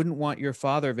 we wouldn't want your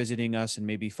father visiting us and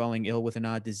maybe falling ill with an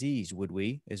odd disease, would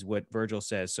we? Is what Virgil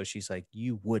says. So she's like,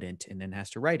 you wouldn't, and then has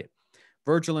to write it.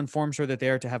 Virgil informs her that they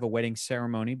are to have a wedding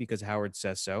ceremony because Howard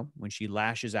says so. When she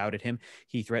lashes out at him,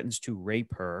 he threatens to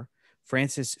rape her.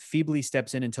 Francis feebly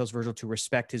steps in and tells Virgil to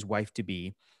respect his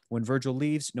wife-to-be. When Virgil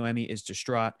leaves, Noemi is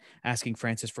distraught, asking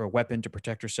Francis for a weapon to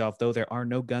protect herself. Though there are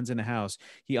no guns in the house,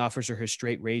 he offers her his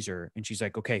straight razor, and she's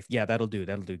like, okay, yeah, that'll do.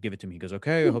 Give it to me. He goes,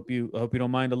 okay, I hope you don't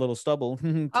mind a little stubble.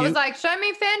 I was like, show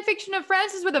me fan fiction of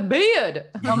Francis with a beard.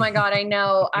 Oh my God, I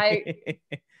know. I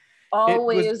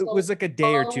always it was like a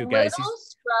day or two, guys.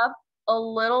 A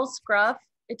little scruff.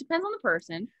 It depends on the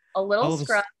person. A little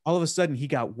scruff. All of a sudden, he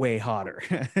got way hotter.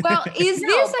 Well, is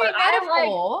this a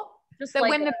metaphor? That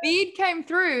when the beard came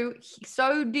through,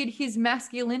 so did his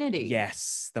masculinity.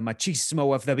 Yes, the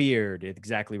machismo of the beard.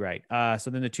 Exactly right. So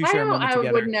then the two share a moment together.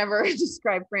 I would never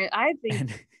describe Francis. I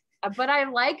think, but I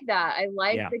like that. I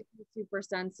like that he's super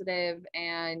sensitive,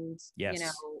 and you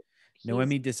know,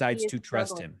 Noemi decides to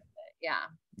trust him.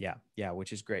 Yeah,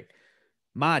 which is great.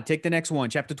 Maude, take the next one.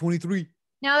 Chapter 23.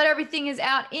 Now that everything is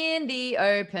out in the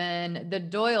open, the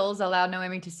Doyles allow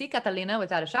Noemi to see Catalina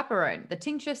without a chaperone. The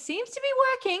tincture seems to be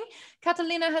working.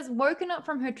 Catalina has woken up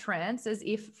from her trance as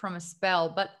if from a spell,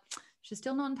 but she's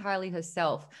still not entirely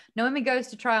herself. Noemi goes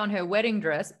to try on her wedding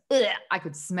dress. Ugh, I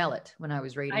could smell it when I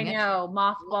was reading it. I know,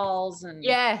 mothballs and...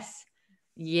 Yes.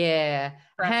 Yeah.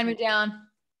 Hand me down.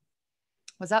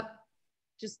 What's up?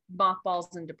 Just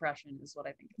mothballs and depression is what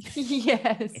I think.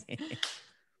 Yes.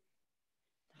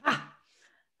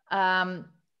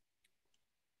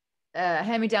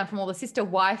 Hand-me-down from all the sister,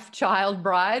 wife, child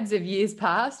brides of years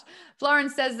past.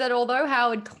 Florence says that although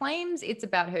Howard claims it's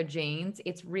about her genes,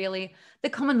 it's really the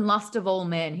common lust of all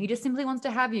men. He just simply wants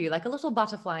to have you like a little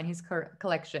butterfly in his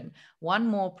collection. One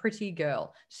more pretty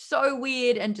girl. So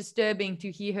weird and disturbing to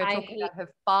hear her talk about her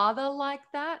father like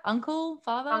that. Uncle.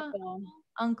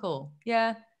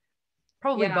 Yeah.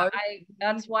 Probably both.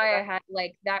 That's why I had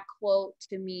like that quote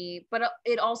to me, but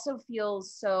it also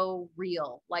feels so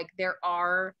real. Like there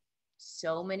are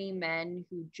so many men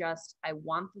who just, I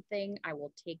want the thing, I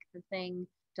will take the thing.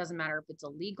 Doesn't matter if it's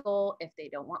illegal, if they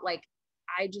don't want, like,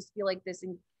 I just feel like this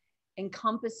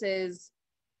encompasses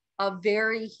a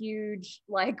very huge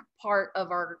like part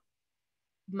of our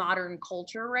modern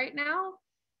culture right now.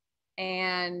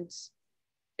 And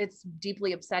it's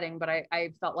deeply upsetting, but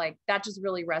I felt like that just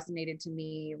really resonated to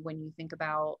me when you think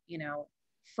about, you know,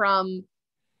 from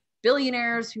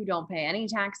billionaires who don't pay any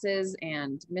taxes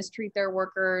and mistreat their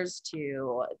workers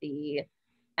to the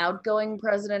outgoing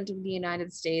president of the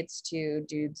United States to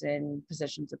dudes in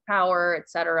positions of power,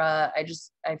 etc.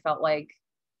 I felt like,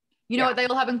 you know what they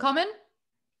all have in common?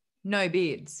 No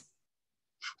beards.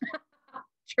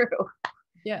 True.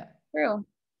 Yeah. True.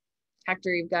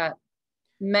 Hector, you've got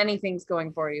many things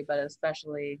going for you, but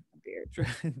especially a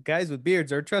beard. Guys with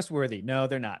beards are trustworthy. No,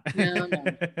 they're not. No.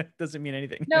 Doesn't mean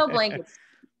anything. No blankets.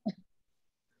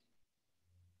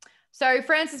 So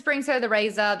Francis brings her the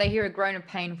razor. They hear a groan of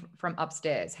pain from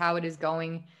upstairs. Howard is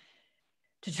going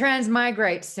to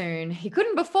transmigrate soon. He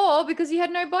couldn't before because he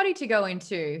had no body to go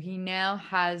into. He now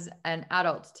has an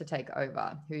adult to take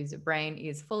over whose brain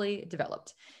is fully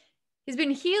developed. He's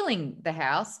been healing the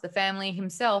house, the family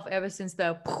himself, ever since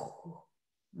the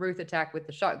Ruth attack with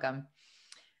the shotgun.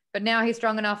 But now he's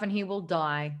strong enough and he will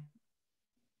die.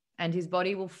 And his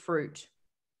body will fruit.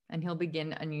 And he'll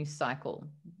begin a new cycle.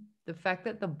 The fact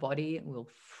that the body will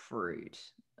fruit.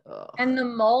 Ugh. And the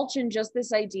mulch and just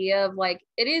this idea of like,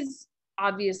 it is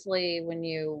obviously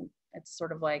it's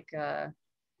sort of like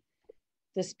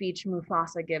the speech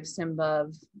Mufasa gives Simba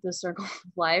of the circle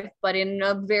of life, but in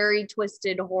a very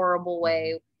twisted, horrible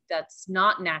way that's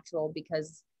not natural,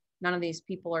 because none of these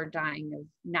people are dying of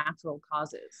natural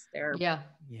causes. They're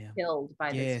killed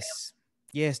by this family.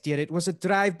 Yes, dear. It was a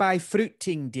drive-by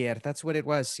fruiting, dear. That's what it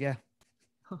was. Yeah.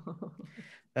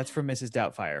 That's from Mrs.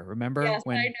 Doubtfire. Remember? Yes,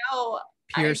 when I know.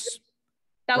 Pierce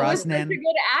That Brosnan, was such a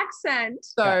good accent.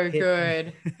 So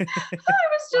good. I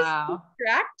was just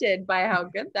distracted by how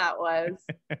good that was.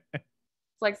 It's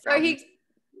like, so he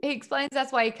explains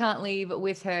that's why he can't leave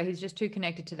with her. He's just too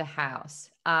connected to the house.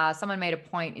 Someone made a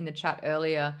point in the chat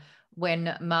earlier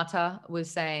when Mata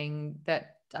was saying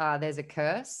that there's a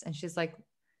curse, and she's like,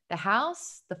 the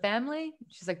house, the family.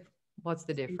 She's like, what's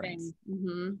the difference?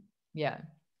 Mm-hmm. Yeah,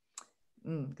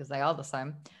 because they are the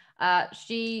same.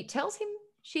 She tells him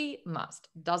she must.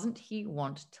 Doesn't he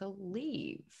want to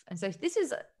leave? And so this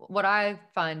is what I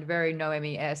find very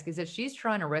Noemi-esque, is that she's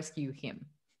trying to rescue him.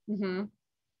 Mm-hmm.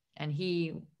 And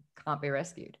he can't be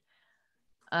rescued.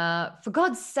 For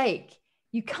God's sake,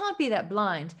 you can't be that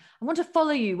blind. I want to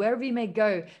follow you wherever you may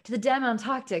go, to the damn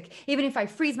Antarctic, even if I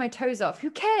freeze my toes off.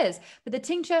 Who cares? But the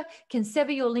tincture can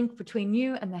sever your link between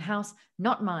you and the house,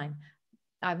 not mine.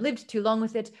 I've lived too long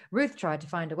with it. Ruth tried to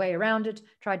find a way around it,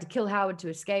 tried to kill Howard to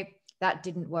escape. That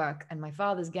didn't work. And my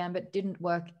father's gambit didn't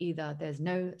work either. There's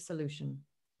no solution.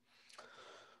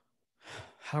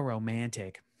 How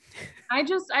romantic. I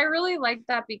really like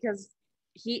that, because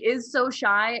he is so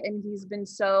shy and he's been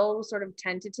so sort of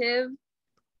tentative,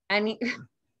 and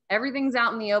everything's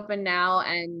out in the open now,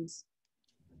 and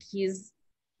he's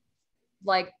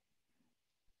like,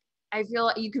 I feel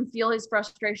like you can feel his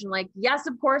frustration. Like, yes,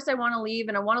 of course I want to leave,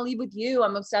 and I want to leave with you.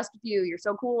 I'm obsessed with you. You're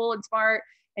so cool and smart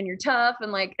and you're tough.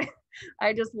 And like,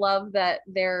 I just love that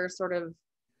they're sort of,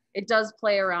 it does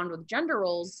play around with gender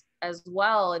roles as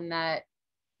well, in that,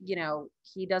 you know,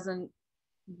 he doesn't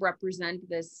represent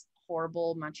this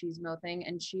horrible machismo thing.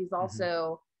 And she's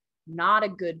also not a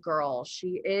good girl.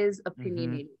 She is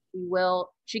opinionated.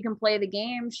 She can play the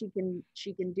game. She can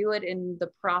do it in the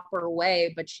proper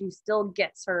way, but she still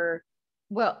gets her.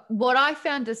 Well, what I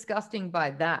found disgusting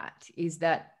by that is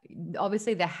that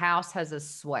obviously the house has a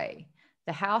sway.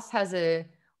 The house has a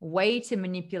way to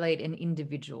manipulate an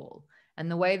individual. And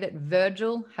the way that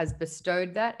Virgil has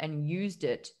bestowed that and used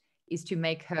it is to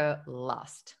make her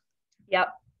lust.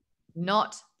 Yep.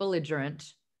 Not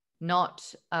belligerent, not,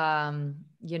 Catalina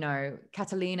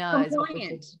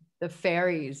compliant. Is the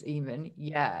fairies even.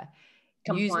 Yeah.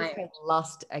 Compliant. Uses her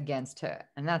lust against her.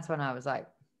 And that's when I was like,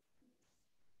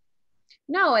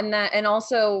 no. And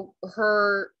also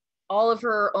all of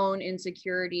her own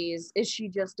insecurities. Is she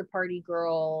just a party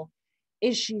girl?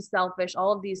 Is she selfish?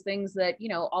 All of these things that, you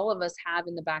know, all of us have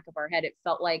in the back of our head. It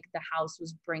felt like the house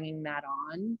was bringing that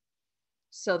on,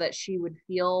 so that she would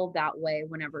feel that way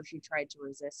whenever she tried to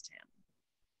resist him,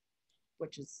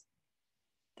 which is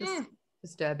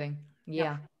disturbing.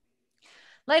 Yeah.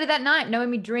 Later that night,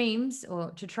 Noemi dreams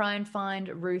to try and find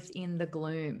Ruth in the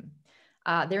gloom.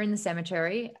 They're in the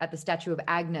cemetery at the statue of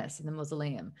Agnes in the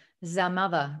mausoleum. This is our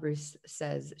mother, Ruth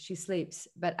says. She sleeps,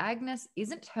 but Agnes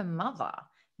isn't her mother.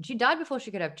 She died before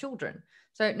she could have children.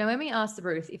 So Noemi asks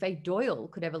Ruth if a Doyle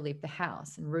could ever leave the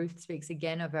house. And Ruth speaks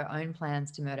again of her own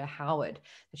plans to murder Howard,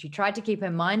 that she tried to keep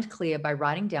her mind clear by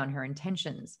writing down her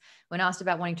intentions. When asked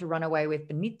about wanting to run away with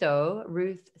Benito,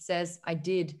 Ruth says, I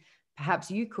did. Perhaps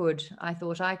you could. I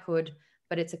thought I could,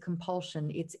 but it's a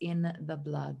compulsion. It's in the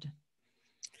blood.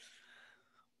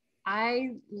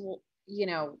 In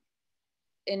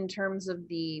terms of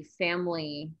the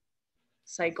family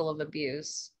cycle of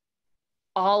abuse,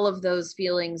 all of those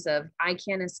feelings of, I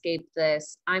can't escape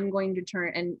this, I'm going to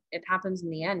turn, and it happens in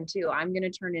the end too, I'm going to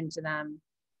turn into them.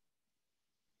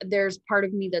 There's part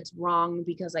of me that's wrong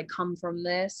because I come from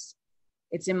this.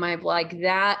 It's in my blood. Like,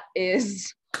 that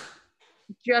is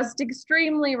just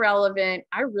extremely relevant.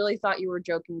 I really thought you were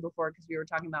joking before, because we were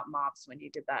talking about mops when you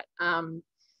did that.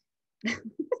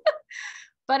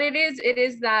 But it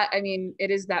is that, I mean, it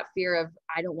is that fear of,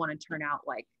 I don't want to turn out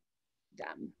like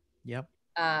them. Yep.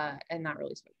 And that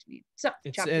really spoke to me. So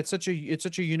it's such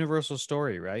a universal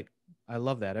story, right? I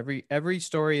love that. Every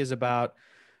story is about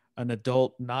an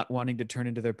adult not wanting to turn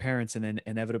into their parents and then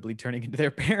inevitably turning into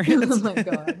their parents. Oh my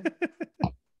God.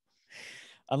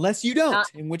 Unless you don't,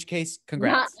 in which case,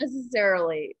 congrats. Not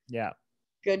necessarily. Yeah.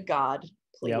 Good God,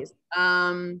 please. Yep.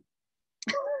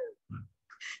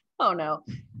 Oh no.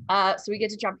 So we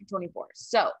get to chapter 24.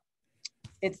 So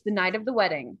it's the night of the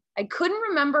wedding. I couldn't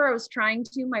remember. I was trying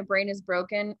to. My brain is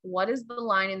broken. What is the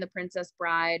line in The Princess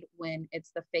Bride when it's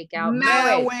the fake out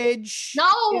marriage?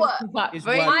 No. Is what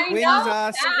brings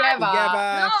us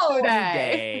together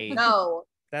today. No.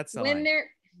 That's the when line. they're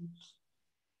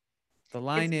The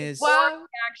line it's is before the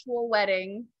actual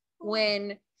wedding,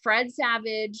 when Fred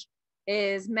Savage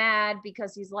is mad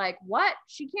because he's like, what?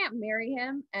 She can't marry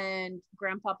him. And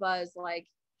Grandpapa is like,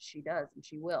 she does and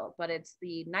she will. But it's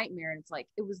the nightmare. And it's like,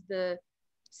 it was the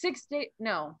 6th day.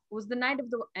 No, it was the night of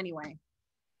the, anyway.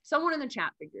 Someone in the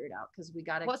chat figure it out because we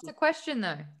got to. What's the question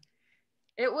though?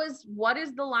 It was, what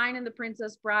is the line in The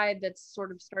Princess Bride that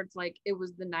sort of starts like, it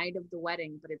was the night of the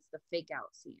wedding, but it's the fake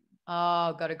out scene.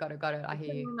 Oh, got it. I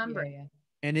hear you. Remember. Yeah.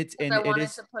 and it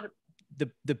is to put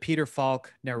the Peter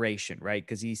Falk narration, right?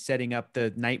 Because he's setting up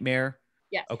the nightmare.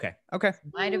 Yes. Okay.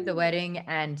 Night of the wedding,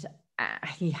 and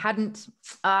he hadn't.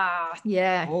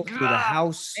 Yeah. Oh, through the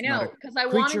house. I know, because I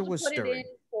wanted to put it in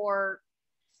for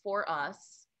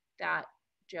us, that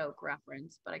joke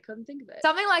reference, but I couldn't think of it.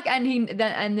 Something like,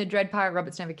 and the Dread Pirate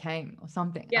Roberts never came, or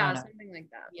something. Yeah, something like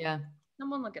that. Yeah.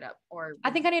 Someone look it up, or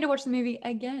I think I need to watch the movie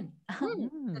again.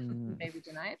 maybe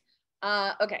tonight.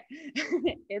 Okay.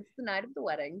 It's the night of the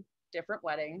wedding, different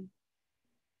wedding.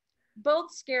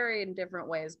 Both scary in different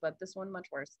ways, but this one much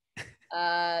worse.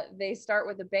 They start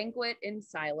with a banquet in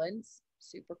silence,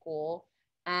 super cool,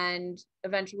 and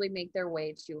eventually make their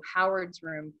way to Howard's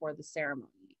room for the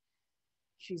ceremony.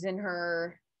 She's in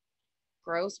her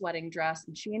gross wedding dress,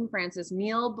 and she and Francis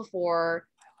kneel before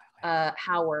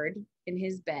Howard in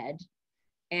his bed,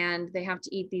 and they have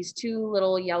to eat these 2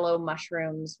 little yellow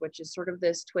mushrooms, which is sort of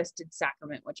this twisted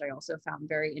sacrament, which I also found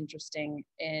very interesting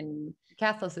in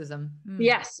Catholicism.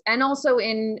 Yes, and also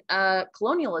in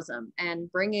colonialism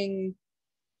and bringing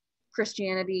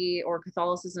Christianity or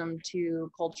Catholicism to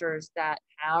cultures that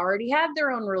already had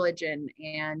their own religion.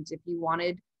 And if you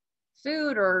wanted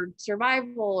food or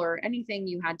survival or anything,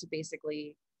 you had to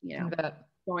basically,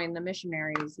 join the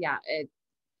missionaries. Yeah,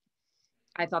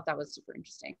 I thought that was super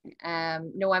interesting.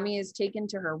 Noemi is taken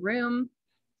to her room,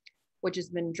 which has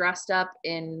been dressed up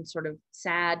in sort of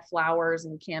sad flowers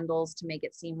and candles to make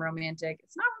it seem romantic.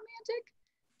 It's not romantic.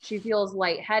 She feels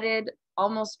lightheaded,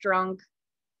 almost drunk.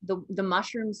 The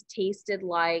mushrooms tasted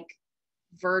like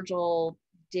Virgil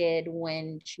did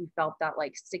when she felt that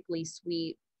like sickly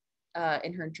sweet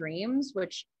in her dreams,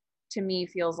 which to me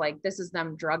feels like this is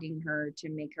them drugging her to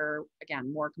make her,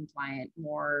 again, more compliant,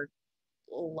 more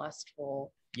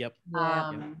lustful. Yep.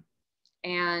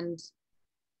 And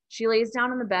she lays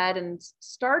down on the bed and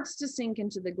starts to sink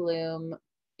into the gloom,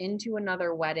 into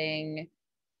another wedding.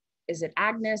 Is it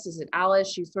Agnes? Is it Alice?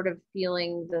 She's sort of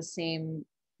feeling the same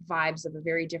vibes of a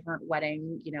very different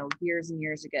wedding, years and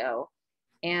years ago.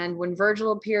 And when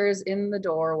Virgil appears in the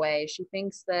doorway, she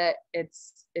thinks that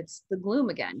it's the gloom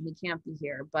again. He can't be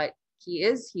here, but he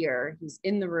is here. He's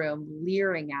in the room,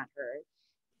 leering at her.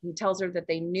 He tells her that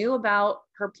they knew about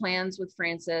her plans with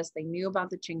Francis. They knew about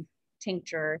the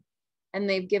tincture, and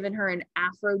they've given her an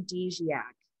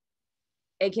aphrodisiac,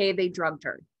 aka they drugged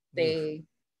her. They,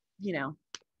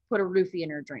 put a roofie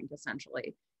in her drink,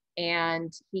 essentially.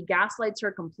 And he gaslights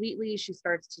her completely. She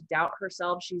starts to doubt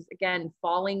herself. She's, again,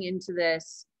 falling into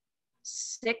this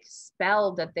sick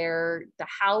spell that the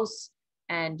house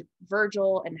and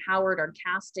Virgil and Howard are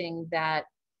casting that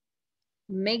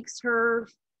makes her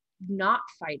not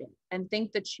fight it and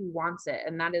think that she wants it.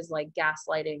 And that is like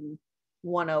gaslighting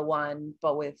 101,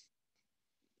 but with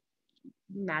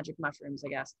magic mushrooms, I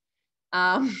guess.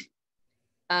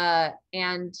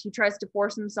 And he tries to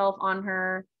force himself on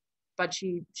her, but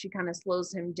she kind of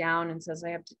slows him down and says, I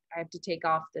have to take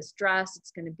off this dress.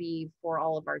 It's going to be for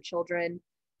all of our children.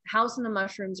 The house and the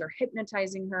mushrooms are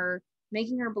hypnotizing her,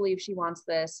 making her believe she wants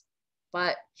this,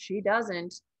 but she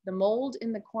doesn't. The mold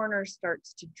in the corner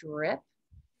starts to drip,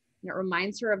 and it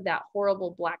reminds her of that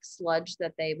horrible black sludge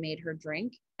that they made her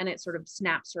drink, and it sort of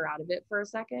snaps her out of it for a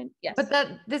second. Yes.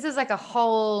 But this is like a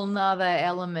whole nother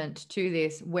element to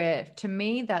this, where to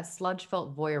me that sludge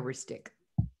felt voyeuristic.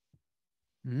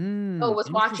 Was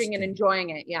watching and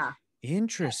enjoying it. Yeah.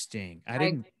 Interesting.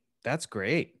 That's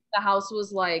great. The house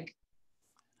was like,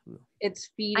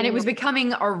 it's feeding. And it was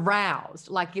becoming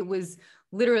aroused. Like it was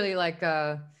literally like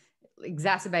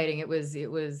exacerbating. It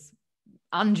was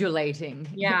undulating.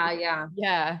 Yeah.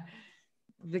 Yeah.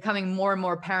 Becoming more and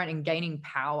more apparent and gaining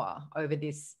power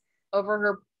over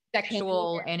her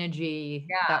sexual energy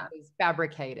that was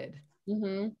fabricated.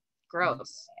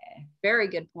 Gross. Yeah. Very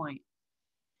good point.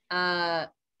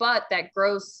 But that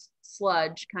gross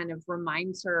sludge kind of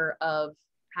reminds her of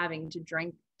having to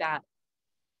drink that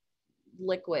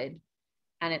liquid,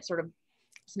 and it sort of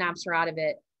snaps her out of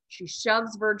it. She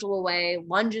shoves Virgil away,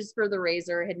 lunges for the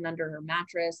razor hidden under her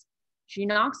mattress. She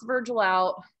knocks Virgil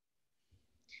out.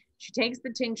 She takes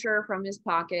the tincture from his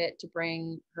pocket to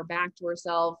bring her back to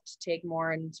herself, to take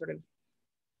more and sort of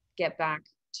get back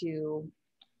to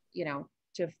you know,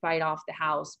 to fight off the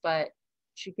house, but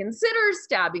she considers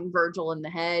stabbing Virgil in the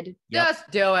head. Yep.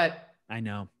 Just do it. I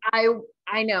know.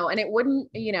 I know. And it wouldn't,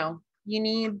 you know, you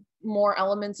need more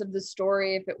elements of the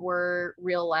story. If it were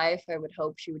real life, I would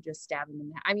hope she would just stab him in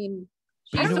the head. I mean,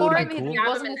 She saw him, he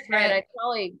wasn't a threat. I'd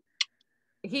probably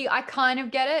I kind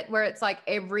of get it where it's like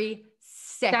every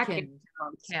second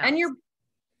counts. And you're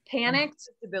panicked.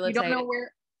 You don't know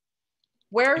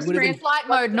where's been flight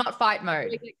mode, not fight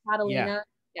mode. Catalina.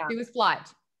 Yeah. She was flight.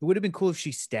 It would have been cool if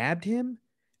she stabbed him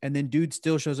and then dude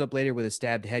still shows up later with a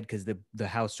stabbed head because the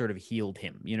house sort of healed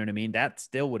him. You know what I mean? That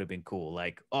still would have been cool.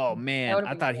 Like, oh man,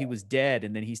 I thought he was dead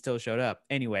and then he still showed up.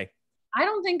 Anyway. I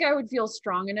don't think I would feel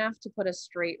strong enough to put a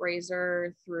straight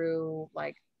razor through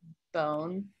like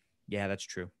bone. Yeah, that's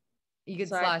true. You could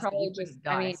slice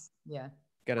it. Yeah.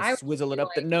 Gotta swizzle it up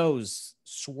the nose,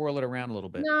 swirl it around a little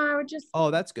bit. No, I would just.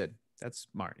 Oh, that's good. That's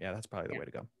smart. Yeah, that's probably the way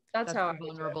to go. That's how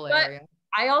vulnerable area.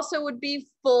 I also would be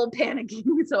full panicking,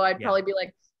 so I'd probably be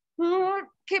like,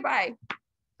 okay, bye.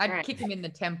 I'd kick him in the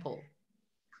temple.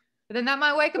 But then that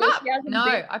might wake him up. No,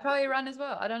 I'd probably run as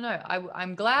well. I don't know.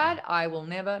 I'm glad I will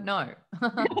never know.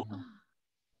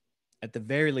 At the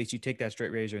very least, you take that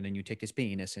straight razor and then you take his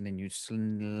penis and then you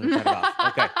cut it off.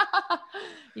 Okay.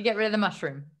 You get rid of the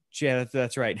mushroom. Yeah,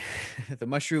 that's right. The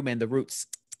mushroom and the roots,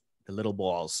 the little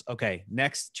balls. Okay,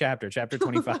 next chapter, chapter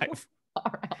 25. All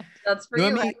right. That's for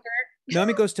you, Hector.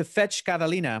 Noemi goes to fetch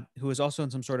Catalina, who is also in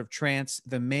some sort of trance.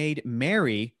 The maid,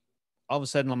 Mary, all of a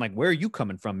sudden, I'm like, where are you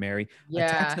coming from, Mary? Yeah.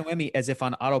 Attacks Noemi as if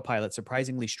on autopilot,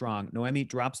 surprisingly strong. Noemi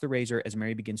drops the razor as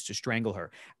Mary begins to strangle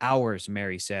her. Hours,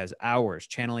 Mary says, hours,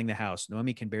 channeling the house.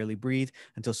 Noemi can barely breathe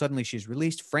until suddenly she's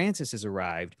released. Francis has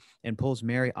arrived and pulls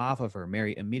Mary off of her.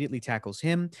 Mary immediately tackles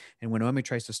him, and when Noemi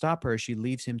tries to stop her, she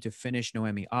leaves him to finish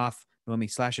Noemi off. Noemi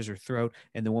slashes her throat,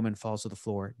 and the woman falls to the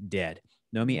floor dead.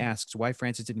 Noemi asks why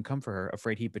Francis didn't come for her,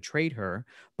 afraid he betrayed her,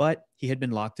 but he had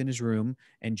been locked in his room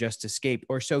and just escaped,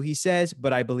 or so he says,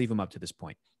 but I believe him up to this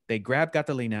point. They grab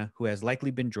Catalina, who has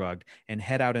likely been drugged, and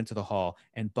head out into the hall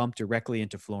and bump directly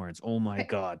into Florence. Oh my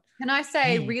God. Can I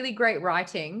say really great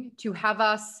writing to have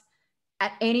us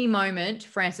at any moment,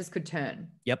 Francis could turn.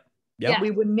 Yep. Yeah.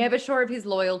 We were never sure of his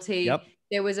loyalty. Yep.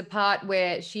 There was a part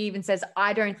where she even says,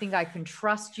 I don't think I can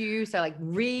trust you. So like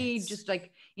just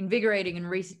like invigorating and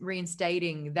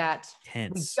reinstating that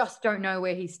we just don't know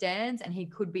where he stands and he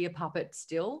could be a puppet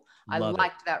still. I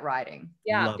liked that writing.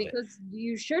 Yeah, because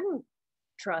you shouldn't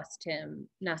trust him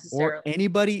necessarily. Or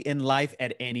anybody in life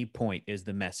at any point is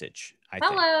the message, I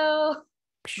think. Hello.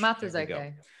 Martha's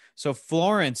okay. So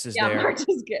Florence is there. Yeah,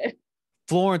 Martha's good.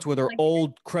 Florence with her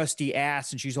old crusty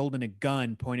ass, and she's holding a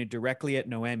gun pointed directly at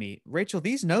Noemi. Rachel,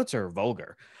 these notes are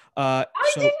vulgar. I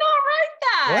did not write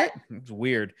that. What? It's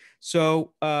weird.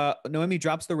 So Noemi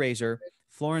drops the razor.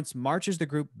 Florence marches the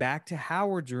group back to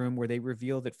Howard's room where they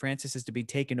reveal that Francis is to be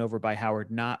taken over by Howard,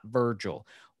 not Virgil.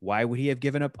 Why would he have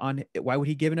given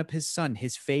up his son,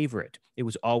 his favorite? It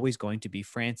was always going to be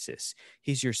Francis.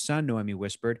 He's your son, Noemi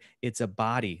whispered. It's a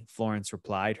body, Florence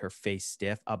replied, her face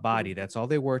stiff. A body. That's all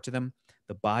they were to them.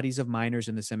 The bodies of minors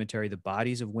in the cemetery, the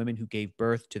bodies of women who gave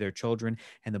birth to their children,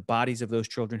 and the bodies of those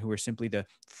children who were simply the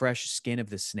fresh skin of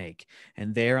the snake.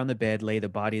 And there on the bed lay the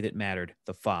body that mattered,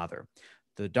 the father.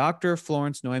 The doctor,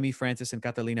 Florence, Noemi, Francis, and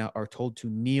Catalina are told to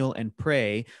kneel and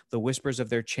pray. The whispers of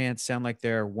their chants sound like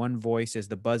they're one voice as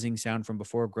the buzzing sound from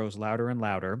before grows louder and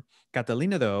louder.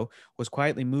 Catalina, though, was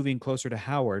quietly moving closer to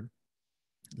Howard.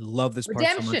 Love this part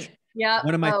so much. Yeah.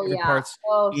 One of my favorite parts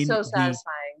in so the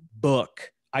satisfying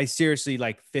book. I seriously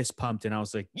like fist pumped and I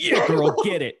was like, yeah, girl,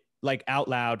 get it. Like out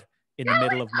loud in the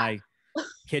middle of my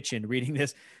kitchen reading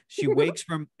this. She wakes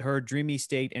from her dreamy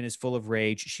state and is full of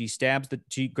rage. She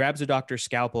grabs the doctor's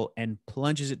scalpel and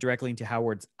plunges it directly into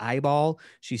Howard's eyeball.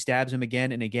 She stabs him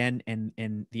again and again,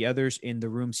 and the others in the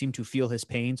room seem to feel his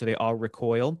pain, so they all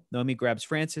recoil. Noemi grabs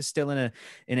Francis, still in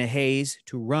a haze,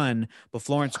 to run, but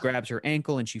Florence grabs her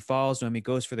ankle and she falls. Noemi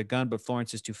goes for the gun, but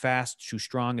Florence is too fast, too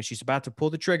strong. As she's about to pull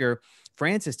the trigger,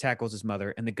 Francis tackles his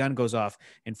mother, and the gun goes off,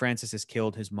 and Francis has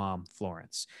killed his mom,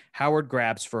 Florence. Howard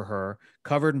grabs for her,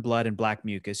 covered in blood and black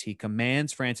mucus. He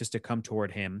commands Francis to come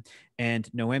toward him, and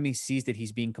Noemi sees that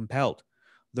he's being compelled.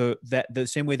 The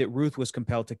same way that Ruth was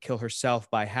compelled to kill herself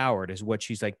by Howard is what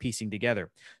she's like piecing together.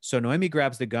 So Noemi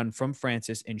grabs the gun from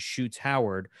Francis and shoots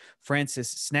Howard. Francis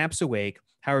snaps awake.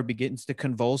 Howard begins to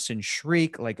convulse and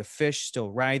shriek like a fish still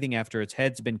writhing after its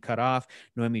head's been cut off.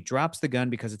 Noemi drops the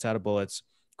gun because it's out of bullets,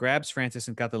 grabs Francis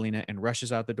and Catalina, and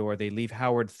rushes out the door. They leave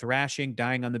Howard thrashing,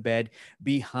 dying on the bed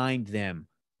behind them.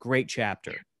 Great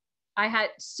chapter. I had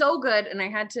so good, and I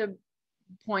had to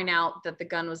point out that the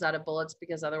gun was out of bullets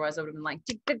because otherwise I would have been like,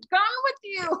 take the gun with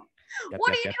you.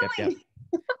 What are you doing?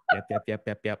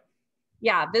 Yep.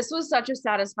 Yeah, this was such a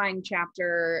satisfying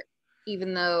chapter,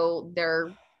 even though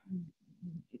they're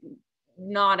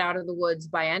not out of the woods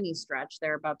by any stretch.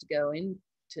 They're about to go into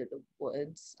the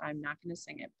woods. I'm not going to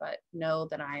sing it, but know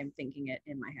that I am thinking it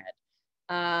in my head.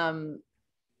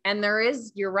 And there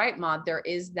is, you're right, Maude, there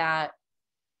is that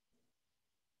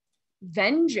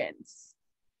vengeance.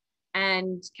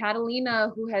 And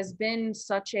Catalina, who has been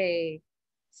such a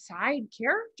side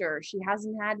character, she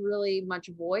hasn't had really much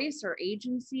voice or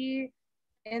agency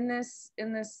in this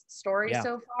story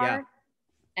so far.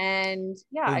 And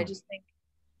I just think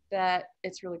that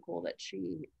it's really cool that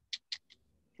she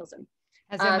kills him.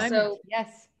 Has a moment. So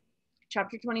yes.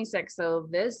 Chapter 26. So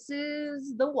this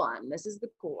is the one. This is the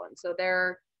cool one. So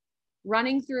they're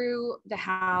running through the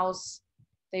house.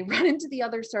 They run into the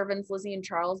other servants, Lizzie and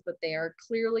Charles, but they are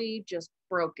clearly just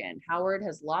broken. Howard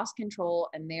has lost control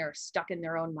and they are stuck in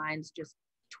their own minds, just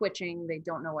twitching. They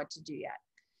don't know what to do yet.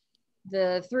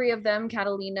 The three of them,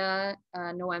 Catalina,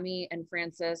 Noemi, and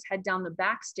Francis, head down the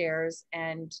back stairs,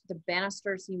 and the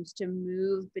banister seems to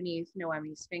move beneath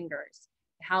Noemi's fingers.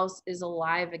 The house is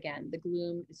alive again. The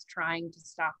gloom is trying to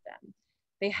stop them.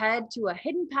 They head to a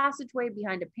hidden passageway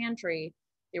behind a pantry.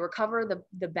 They recover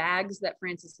the bags that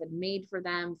Francis had made for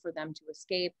them to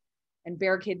escape, and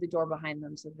barricade the door behind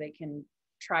them so they can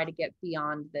try to get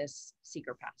beyond this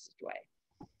secret passageway.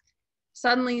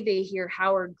 Suddenly, they hear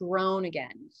Howard groan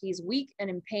again. He's weak and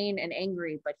in pain and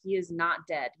angry, but he is not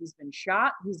dead. He's been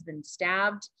shot. He's been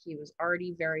stabbed. He was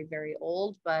already very, very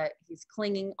old, but he's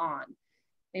clinging on.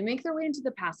 They make their way into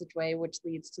the passageway, which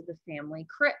leads to the family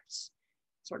crypt,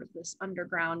 sort of this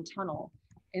underground tunnel.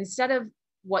 Instead of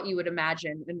what you would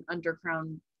imagine an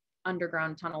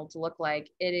underground tunnel to look like,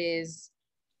 it is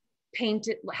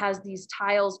painted, has these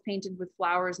tiles painted with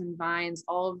flowers and vines,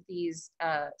 all of these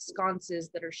sconces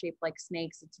that are shaped like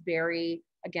snakes. It's very,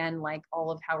 again, like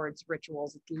all of Howard's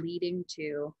rituals. It's leading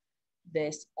to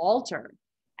this altar,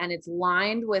 and it's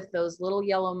lined with those little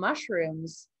yellow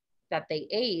mushrooms that they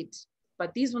ate,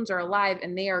 but these ones are alive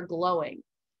and they are glowing.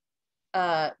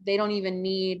 They don't even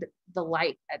need the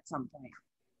light at some point.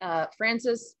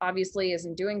 Francis obviously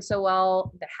isn't doing so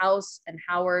well. The house and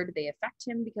Howard, they affect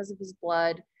him because of his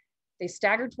blood. They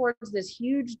stagger towards this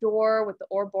huge door with the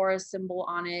Ouroboros symbol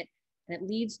on it, and it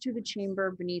leads to the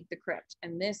chamber beneath the crypt.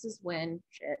 And this is when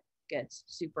shit gets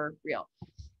super real.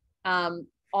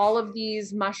 All of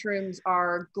these mushrooms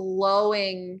are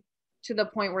glowing to the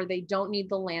point where they don't need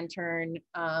the lantern.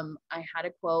 I had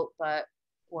a quote, but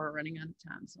we're running out of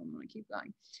time, so I'm gonna keep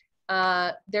going.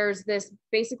 There's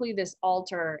basically this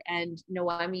altar, and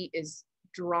Noemi is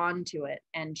drawn to it,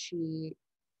 and she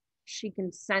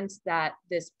can sense that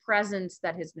this presence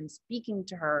that has been speaking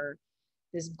to her,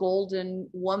 this golden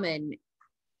woman,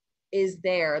 is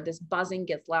there. This buzzing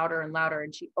gets louder and louder,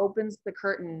 and she opens the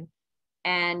curtain,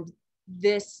 and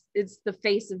it's the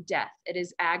face of death. It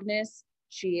is Agnes.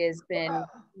 She has been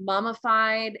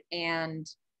mummified and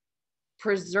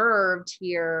preserved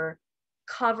here,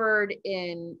 covered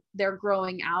in, they're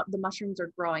growing out, the mushrooms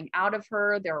are growing out of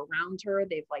her, they're around her,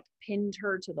 they've like pinned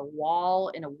her to the wall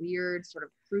in a weird sort of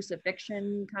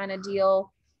crucifixion kind of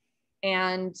deal.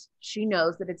 And she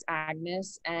knows that it's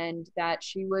Agnes and that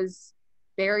she was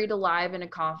buried alive in a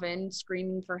coffin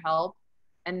screaming for help,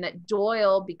 and that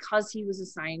Doyle, because he was a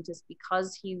scientist,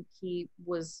 because he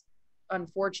was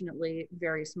unfortunately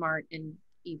very smart and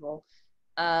evil,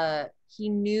 he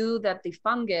knew that the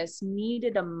fungus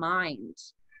needed a mind.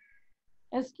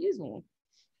 Excuse me.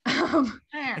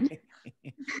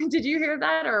 Did you hear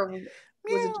that, or was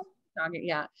it just talking?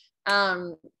 Yeah.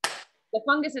 The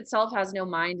fungus itself has no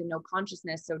mind and no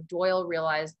consciousness. So Doyle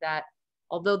realized that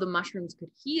although the mushrooms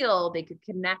could heal, they could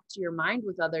connect your mind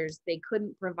with others, they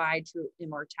couldn't provide true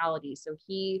immortality. So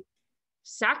he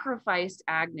sacrificed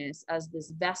Agnes as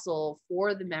this vessel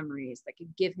for the memories that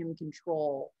could give him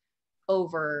control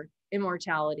over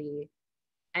immortality.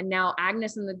 And now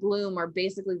Agnes and the gloom are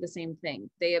basically the same thing.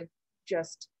 They have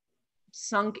just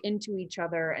sunk into each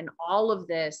other, and all of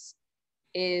this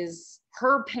is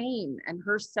her pain and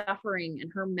her suffering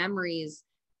and her memories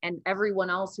and everyone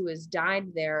else who has died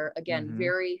there. Again,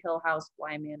 very Hill House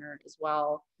Bly Manor as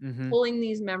well, pulling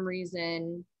these memories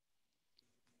in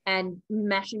and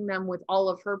meshing them with all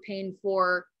of her pain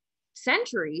for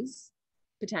centuries,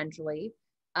 potentially.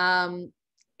 And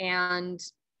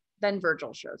then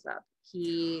Virgil shows up.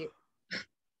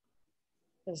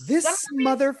 This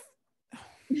mother.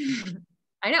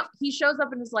 I know. He shows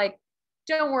up and is like,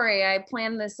 don't worry, I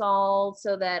planned this all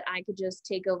so that I could just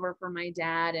take over for my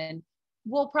dad, and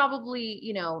we'll probably,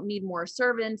 need more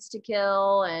servants to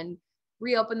kill and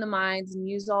reopen the mines and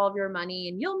use all of your money,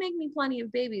 and you'll make me plenty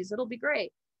of babies. It'll be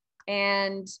great.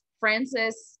 And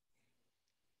Francis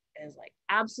is like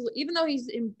absolutely, even though he's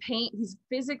in pain, he's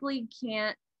physically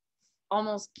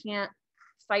almost can't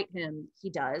fight him, he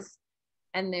does.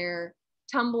 And they're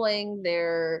tumbling,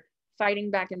 they're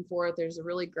fighting back and forth. There's a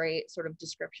really great sort of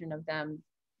description of them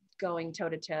going toe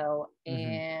to toe.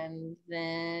 And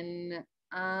then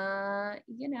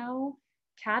you know,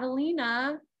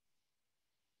 Catalina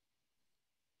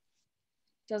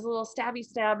does a little stabby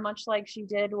stab, much like she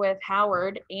did with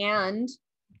Howard. And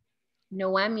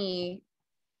Noemi,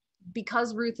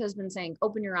 because Ruth has been saying,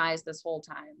 open your eyes this whole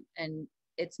time, and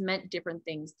it's meant different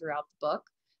things throughout the book.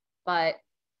 But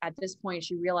at this point,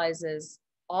 she realizes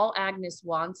all Agnes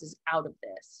wants is out of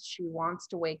this. She wants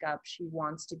to wake up. She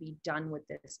wants to be done with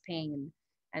this pain.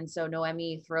 And so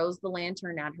Noemi throws the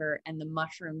lantern at her, and the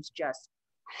mushrooms just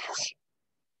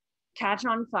catch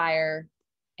on fire.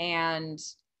 And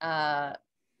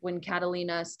when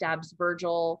Catalina stabs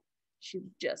Virgil, she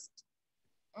just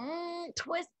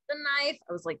twists the knife.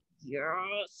 I was like,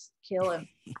 yes, kill him.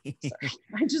 Sorry.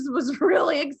 I just was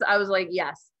really excited. I was like,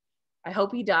 yes, I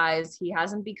hope he dies. He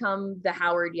hasn't become the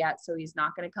Howard yet, so he's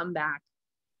not going to come back,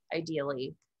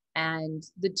 ideally. And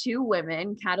the two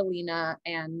women, Catalina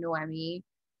and Noemi,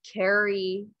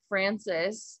 carry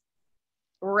Francis,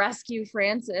 rescue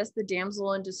Francis, the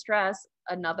damsel in distress.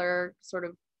 Another sort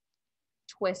of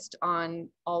twist on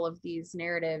all of these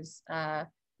narratives,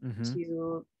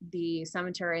 to the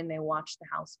cemetery, and they watch the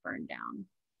house burn down.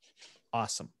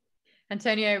 Awesome.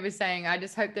 Antonio was saying, I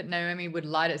just hope that Noemi would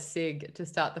light a cig to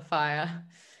start the fire.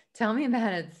 Tell me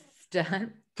about it,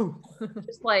 Stan.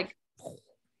 Just like,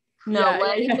 no,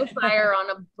 lighting the fire on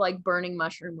a like burning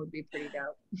mushroom would be pretty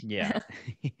dope. Yeah.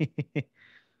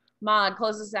 Maude,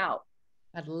 close us out.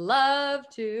 I'd love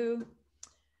to.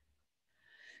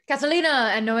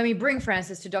 Catalina and Noemi bring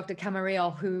Francis to Dr.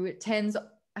 Camarillo, who tends,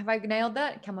 have I nailed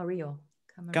that? Camarillo.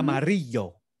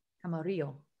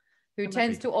 Who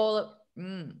tends to all of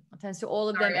them.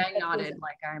 Sorry, I nodded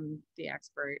like I'm the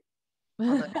expert. I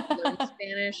learned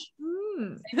Spanish,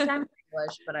 same time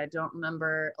English, but I don't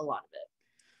remember a lot of it.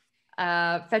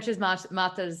 Fetches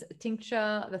Martha's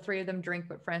tincture. The three of them drink,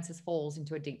 but Francis falls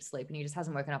into a deep sleep and he just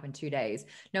hasn't woken up in 2 days.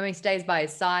 Noemi stays by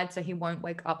his side so he won't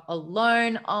wake up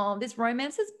alone. Oh, this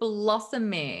romance is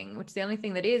blossoming, which is the only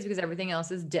thing that is, because everything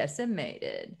else is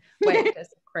decimated. Wait,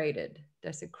 decimated.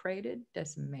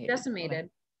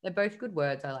 They're both good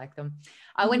words. I like them.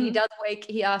 When he does wake,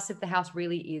 he asks if the house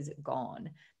really is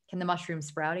gone. Can the mushrooms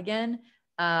sprout again?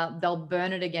 They'll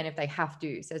burn it again if they have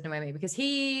to, says Noemi, because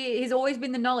he's always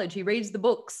been the knowledge. He reads the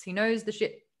books. He knows the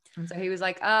shit. And so he was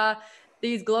like,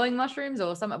 these glowing mushrooms,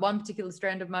 or one particular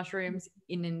strand of mushrooms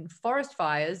in forest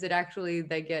fires, that actually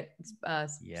they get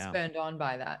spurned on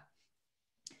by that.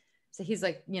 So he's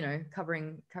like,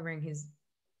 covering his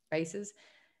bases.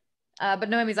 But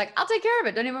Noemi's like, I'll take care of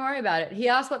it. Don't even worry about it. He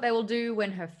asks what they will do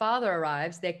when her father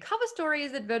arrives. Their cover story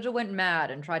is that Virgil went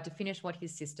mad and tried to finish what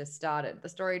his sister started. The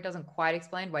story doesn't quite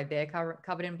explain why they're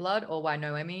covered in blood or why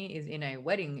Noemi is in a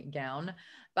wedding gown.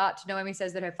 But Noemi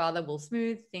says that her father will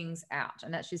smooth things out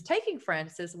and that she's taking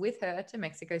Francis with her to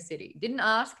Mexico City. Didn't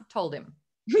ask, told him.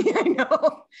 Yeah, I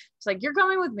know. It's like, you're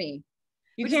coming with me.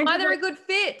 Which is why they're a good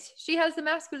fit. She has the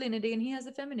masculinity and he has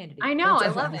the femininity. I know. I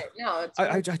love it. No,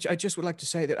 I just would like to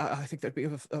say that I think that'd be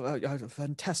a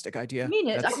fantastic idea. I mean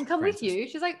it. I can come with you.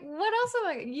 She's like, what else am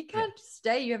I? You can't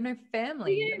stay. You have no family. What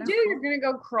are you gonna do? You're gonna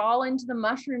go crawl into the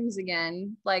mushrooms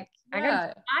again. Like, I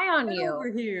got an eye on you.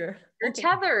 Over here. You're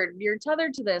tethered. You're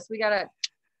tethered to this. We gotta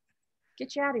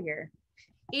get you out of here.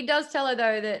 He does tell her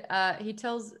though that he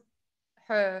tells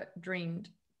her dreamed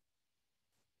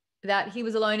that he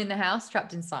was alone in the house,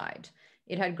 trapped inside.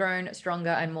 It had grown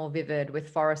stronger and more vivid with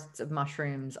forests of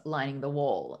mushrooms lining the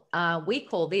wall. We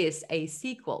call this a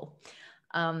sequel.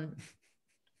 Oh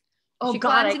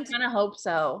God, I kind of hope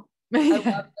so. I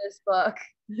love this book.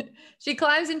 She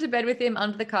climbs into bed with him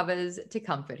under the covers to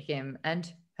comfort him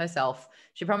and herself.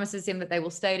 She promises him that they will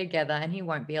stay together and he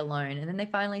won't be alone. And then they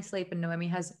finally sleep and Noemi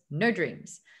has no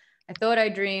dreams. I thought I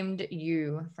dreamed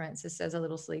you, Francis says, a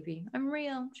little sleepy. I'm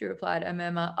real, she replied, a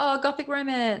murmur. Oh, Gothic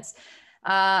romance.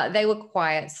 They were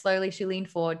quiet. Slowly she leaned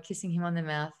forward, kissing him on the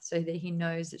mouth so that he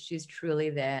knows that she's truly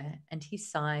there. And he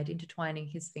sighed, intertwining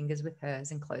his fingers with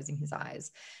hers and closing his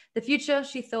eyes. The future,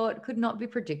 she thought, could not be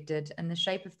predicted and the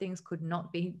shape of things could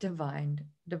not be divined.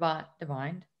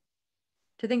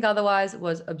 To think otherwise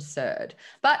was absurd.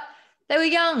 But they were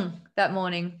young that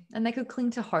morning and they could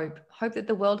cling to hope that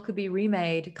the world could be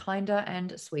remade kinder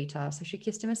and sweeter. So she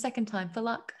kissed him a second time for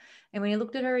luck. And when he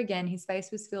looked at her again, his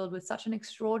face was filled with such an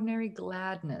extraordinary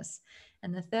gladness.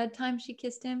 And the third time she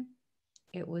kissed him,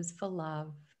 it was for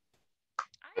love.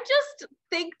 I I just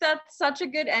think that's such a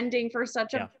good ending for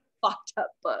such a fucked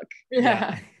up book.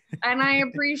 Yeah. And I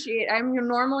appreciate, I'm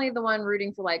normally the one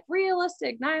rooting for like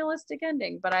realistic, nihilistic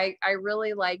ending, but I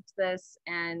really liked this.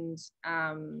 And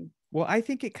well, I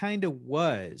think it kind of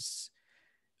was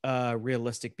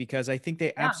realistic, because I think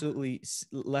they absolutely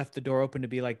left the door open to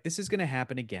be like, this is going to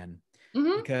happen again,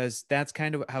 because that's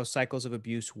kind of how cycles of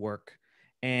abuse work.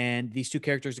 And these two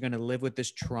characters are going to live with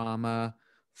this trauma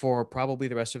for probably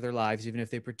the rest of their lives, even if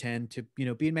they pretend to, you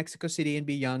know, be in Mexico City and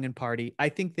be young and party. I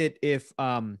think that if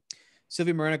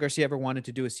Sylvia Moreno Garcia ever wanted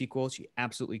to do a sequel, she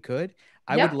absolutely could.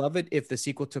 I would love it if the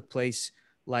sequel took place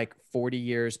like 40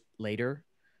 years later.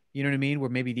 You know what I mean? Where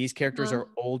maybe these characters are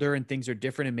older and things are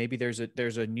different, and maybe there's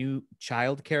a new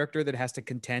child character that has to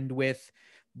contend with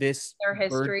this their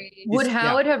history. Would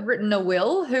Howard have written a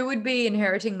will? Who would be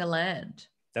inheriting the land?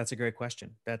 That's a great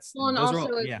question. That's well, and those also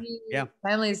are all, if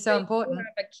family is so important.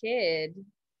 Have a kid,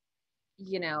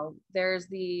 you know, there's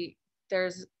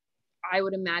I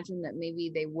would imagine that maybe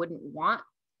they wouldn't want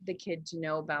the kid to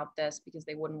know about this because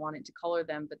they wouldn't want it to color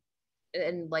them,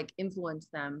 and like influence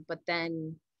them. But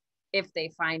then if they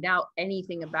find out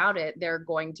anything about it, they're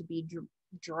going to be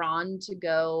drawn to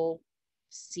go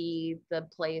see the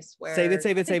place where save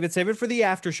it for the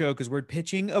after show, because we're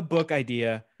pitching a book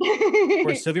idea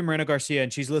for Sylvia Moreno Garcia,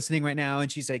 and she's listening right now,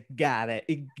 and she's like, got it.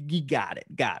 You got it.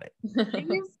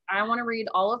 I want to read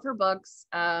all of her books.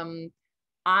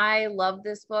 I love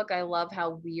this book. I love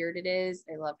how weird it is.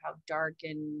 I love how dark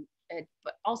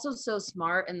but also so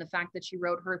smart. And the fact that she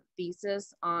wrote her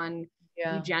thesis on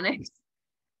eugenics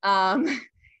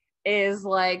is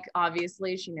like,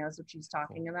 obviously she knows what she's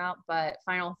talking about. But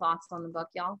final thoughts on the book,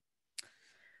 y'all?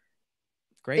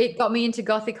 Great. It got me into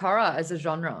Gothic horror as a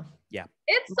genre. Yeah.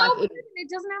 It's so good. It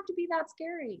doesn't have to be that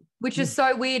scary. Which is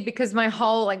so weird, because my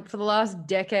whole, like, for the last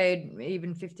decade,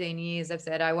 even 15 years, I've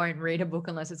said I won't read a book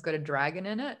unless it's got a dragon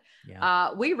in it.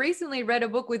 Yeah. We recently read a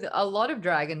book with a lot of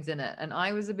dragons in it, and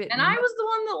I was the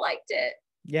one that liked it.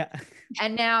 Yeah.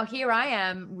 And now here I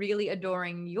am really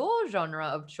adoring your genre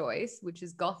of choice, which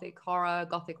is Gothic horror,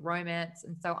 Gothic romance.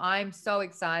 And so I'm so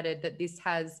excited that this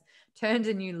has turned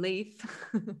a new leaf.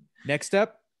 Next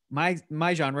up, my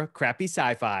genre, crappy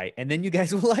sci-fi, and then you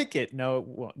guys will like it.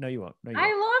 No, you won't.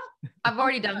 I've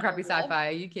already done crappy sci-fi.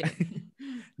 Are you kidding?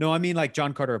 No, I mean like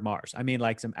John Carter of Mars. I mean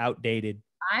like some outdated.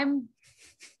 I'm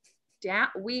down.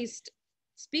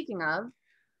 Speaking of,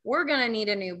 we're gonna need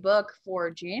a new book for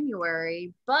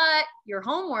January, but your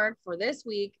homework for this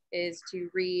week is to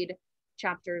read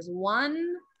chapters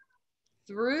 1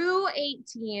 through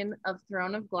 18 of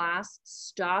Throne of Glass.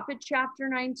 Stop at chapter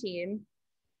 19.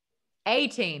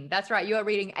 18. That's right. You are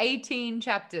reading 18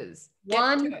 chapters.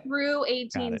 1 through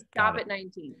 18. Stop at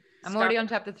 19. I'm already on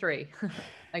chapter 3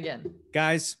 again.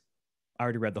 Guys, I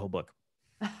already read the whole book.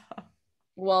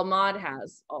 Well, Maude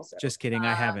has also. Just kidding.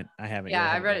 I haven't.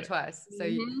 Yeah, I read it twice. So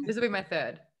this will be my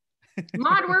third.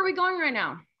 Maude, where are we going right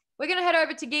now? We're going to head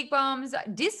over to Geekbomb's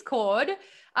Discord.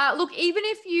 Look, even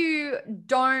if you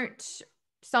don't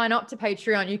sign up to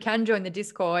Patreon, you can join the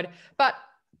Discord. But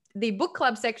the book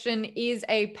club section is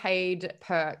a paid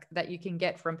perk that you can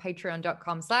get from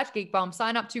patreon.com/geekbomb.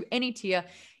 Sign up to any tier.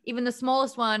 Even the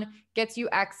smallest one gets you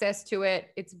access to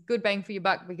it. It's good bang for your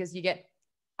buck, because you get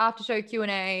after show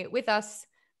Q&A with us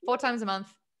 4 times a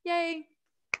month. Yay.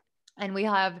 And we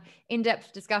have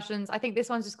in-depth discussions. I think this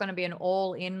one's just going to be an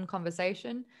all-in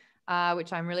conversation,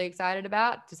 which I'm really excited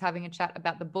about. Just having a chat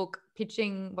about the book,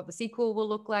 pitching what the sequel will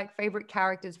look like, favorite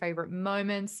characters, favorite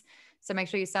moments. So make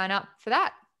sure you sign up for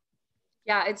that.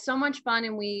 Yeah, it's so much fun,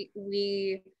 and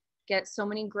we get so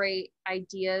many great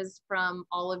ideas from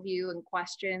all of you and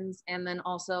questions. And then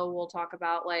also we'll talk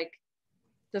about like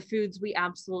the foods we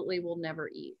absolutely will never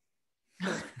eat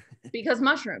because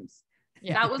mushrooms.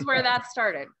 Yeah. That was where that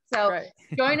started. So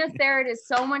join us there. It is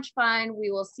so much fun. We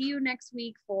will see you next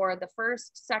week for the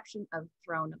first section of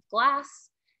Throne of Glass.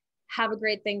 Have a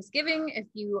great Thanksgiving if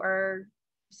you are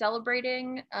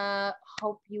celebrating.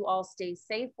 Hope you all stay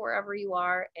safe wherever you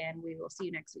are, and we will see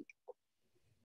you next week.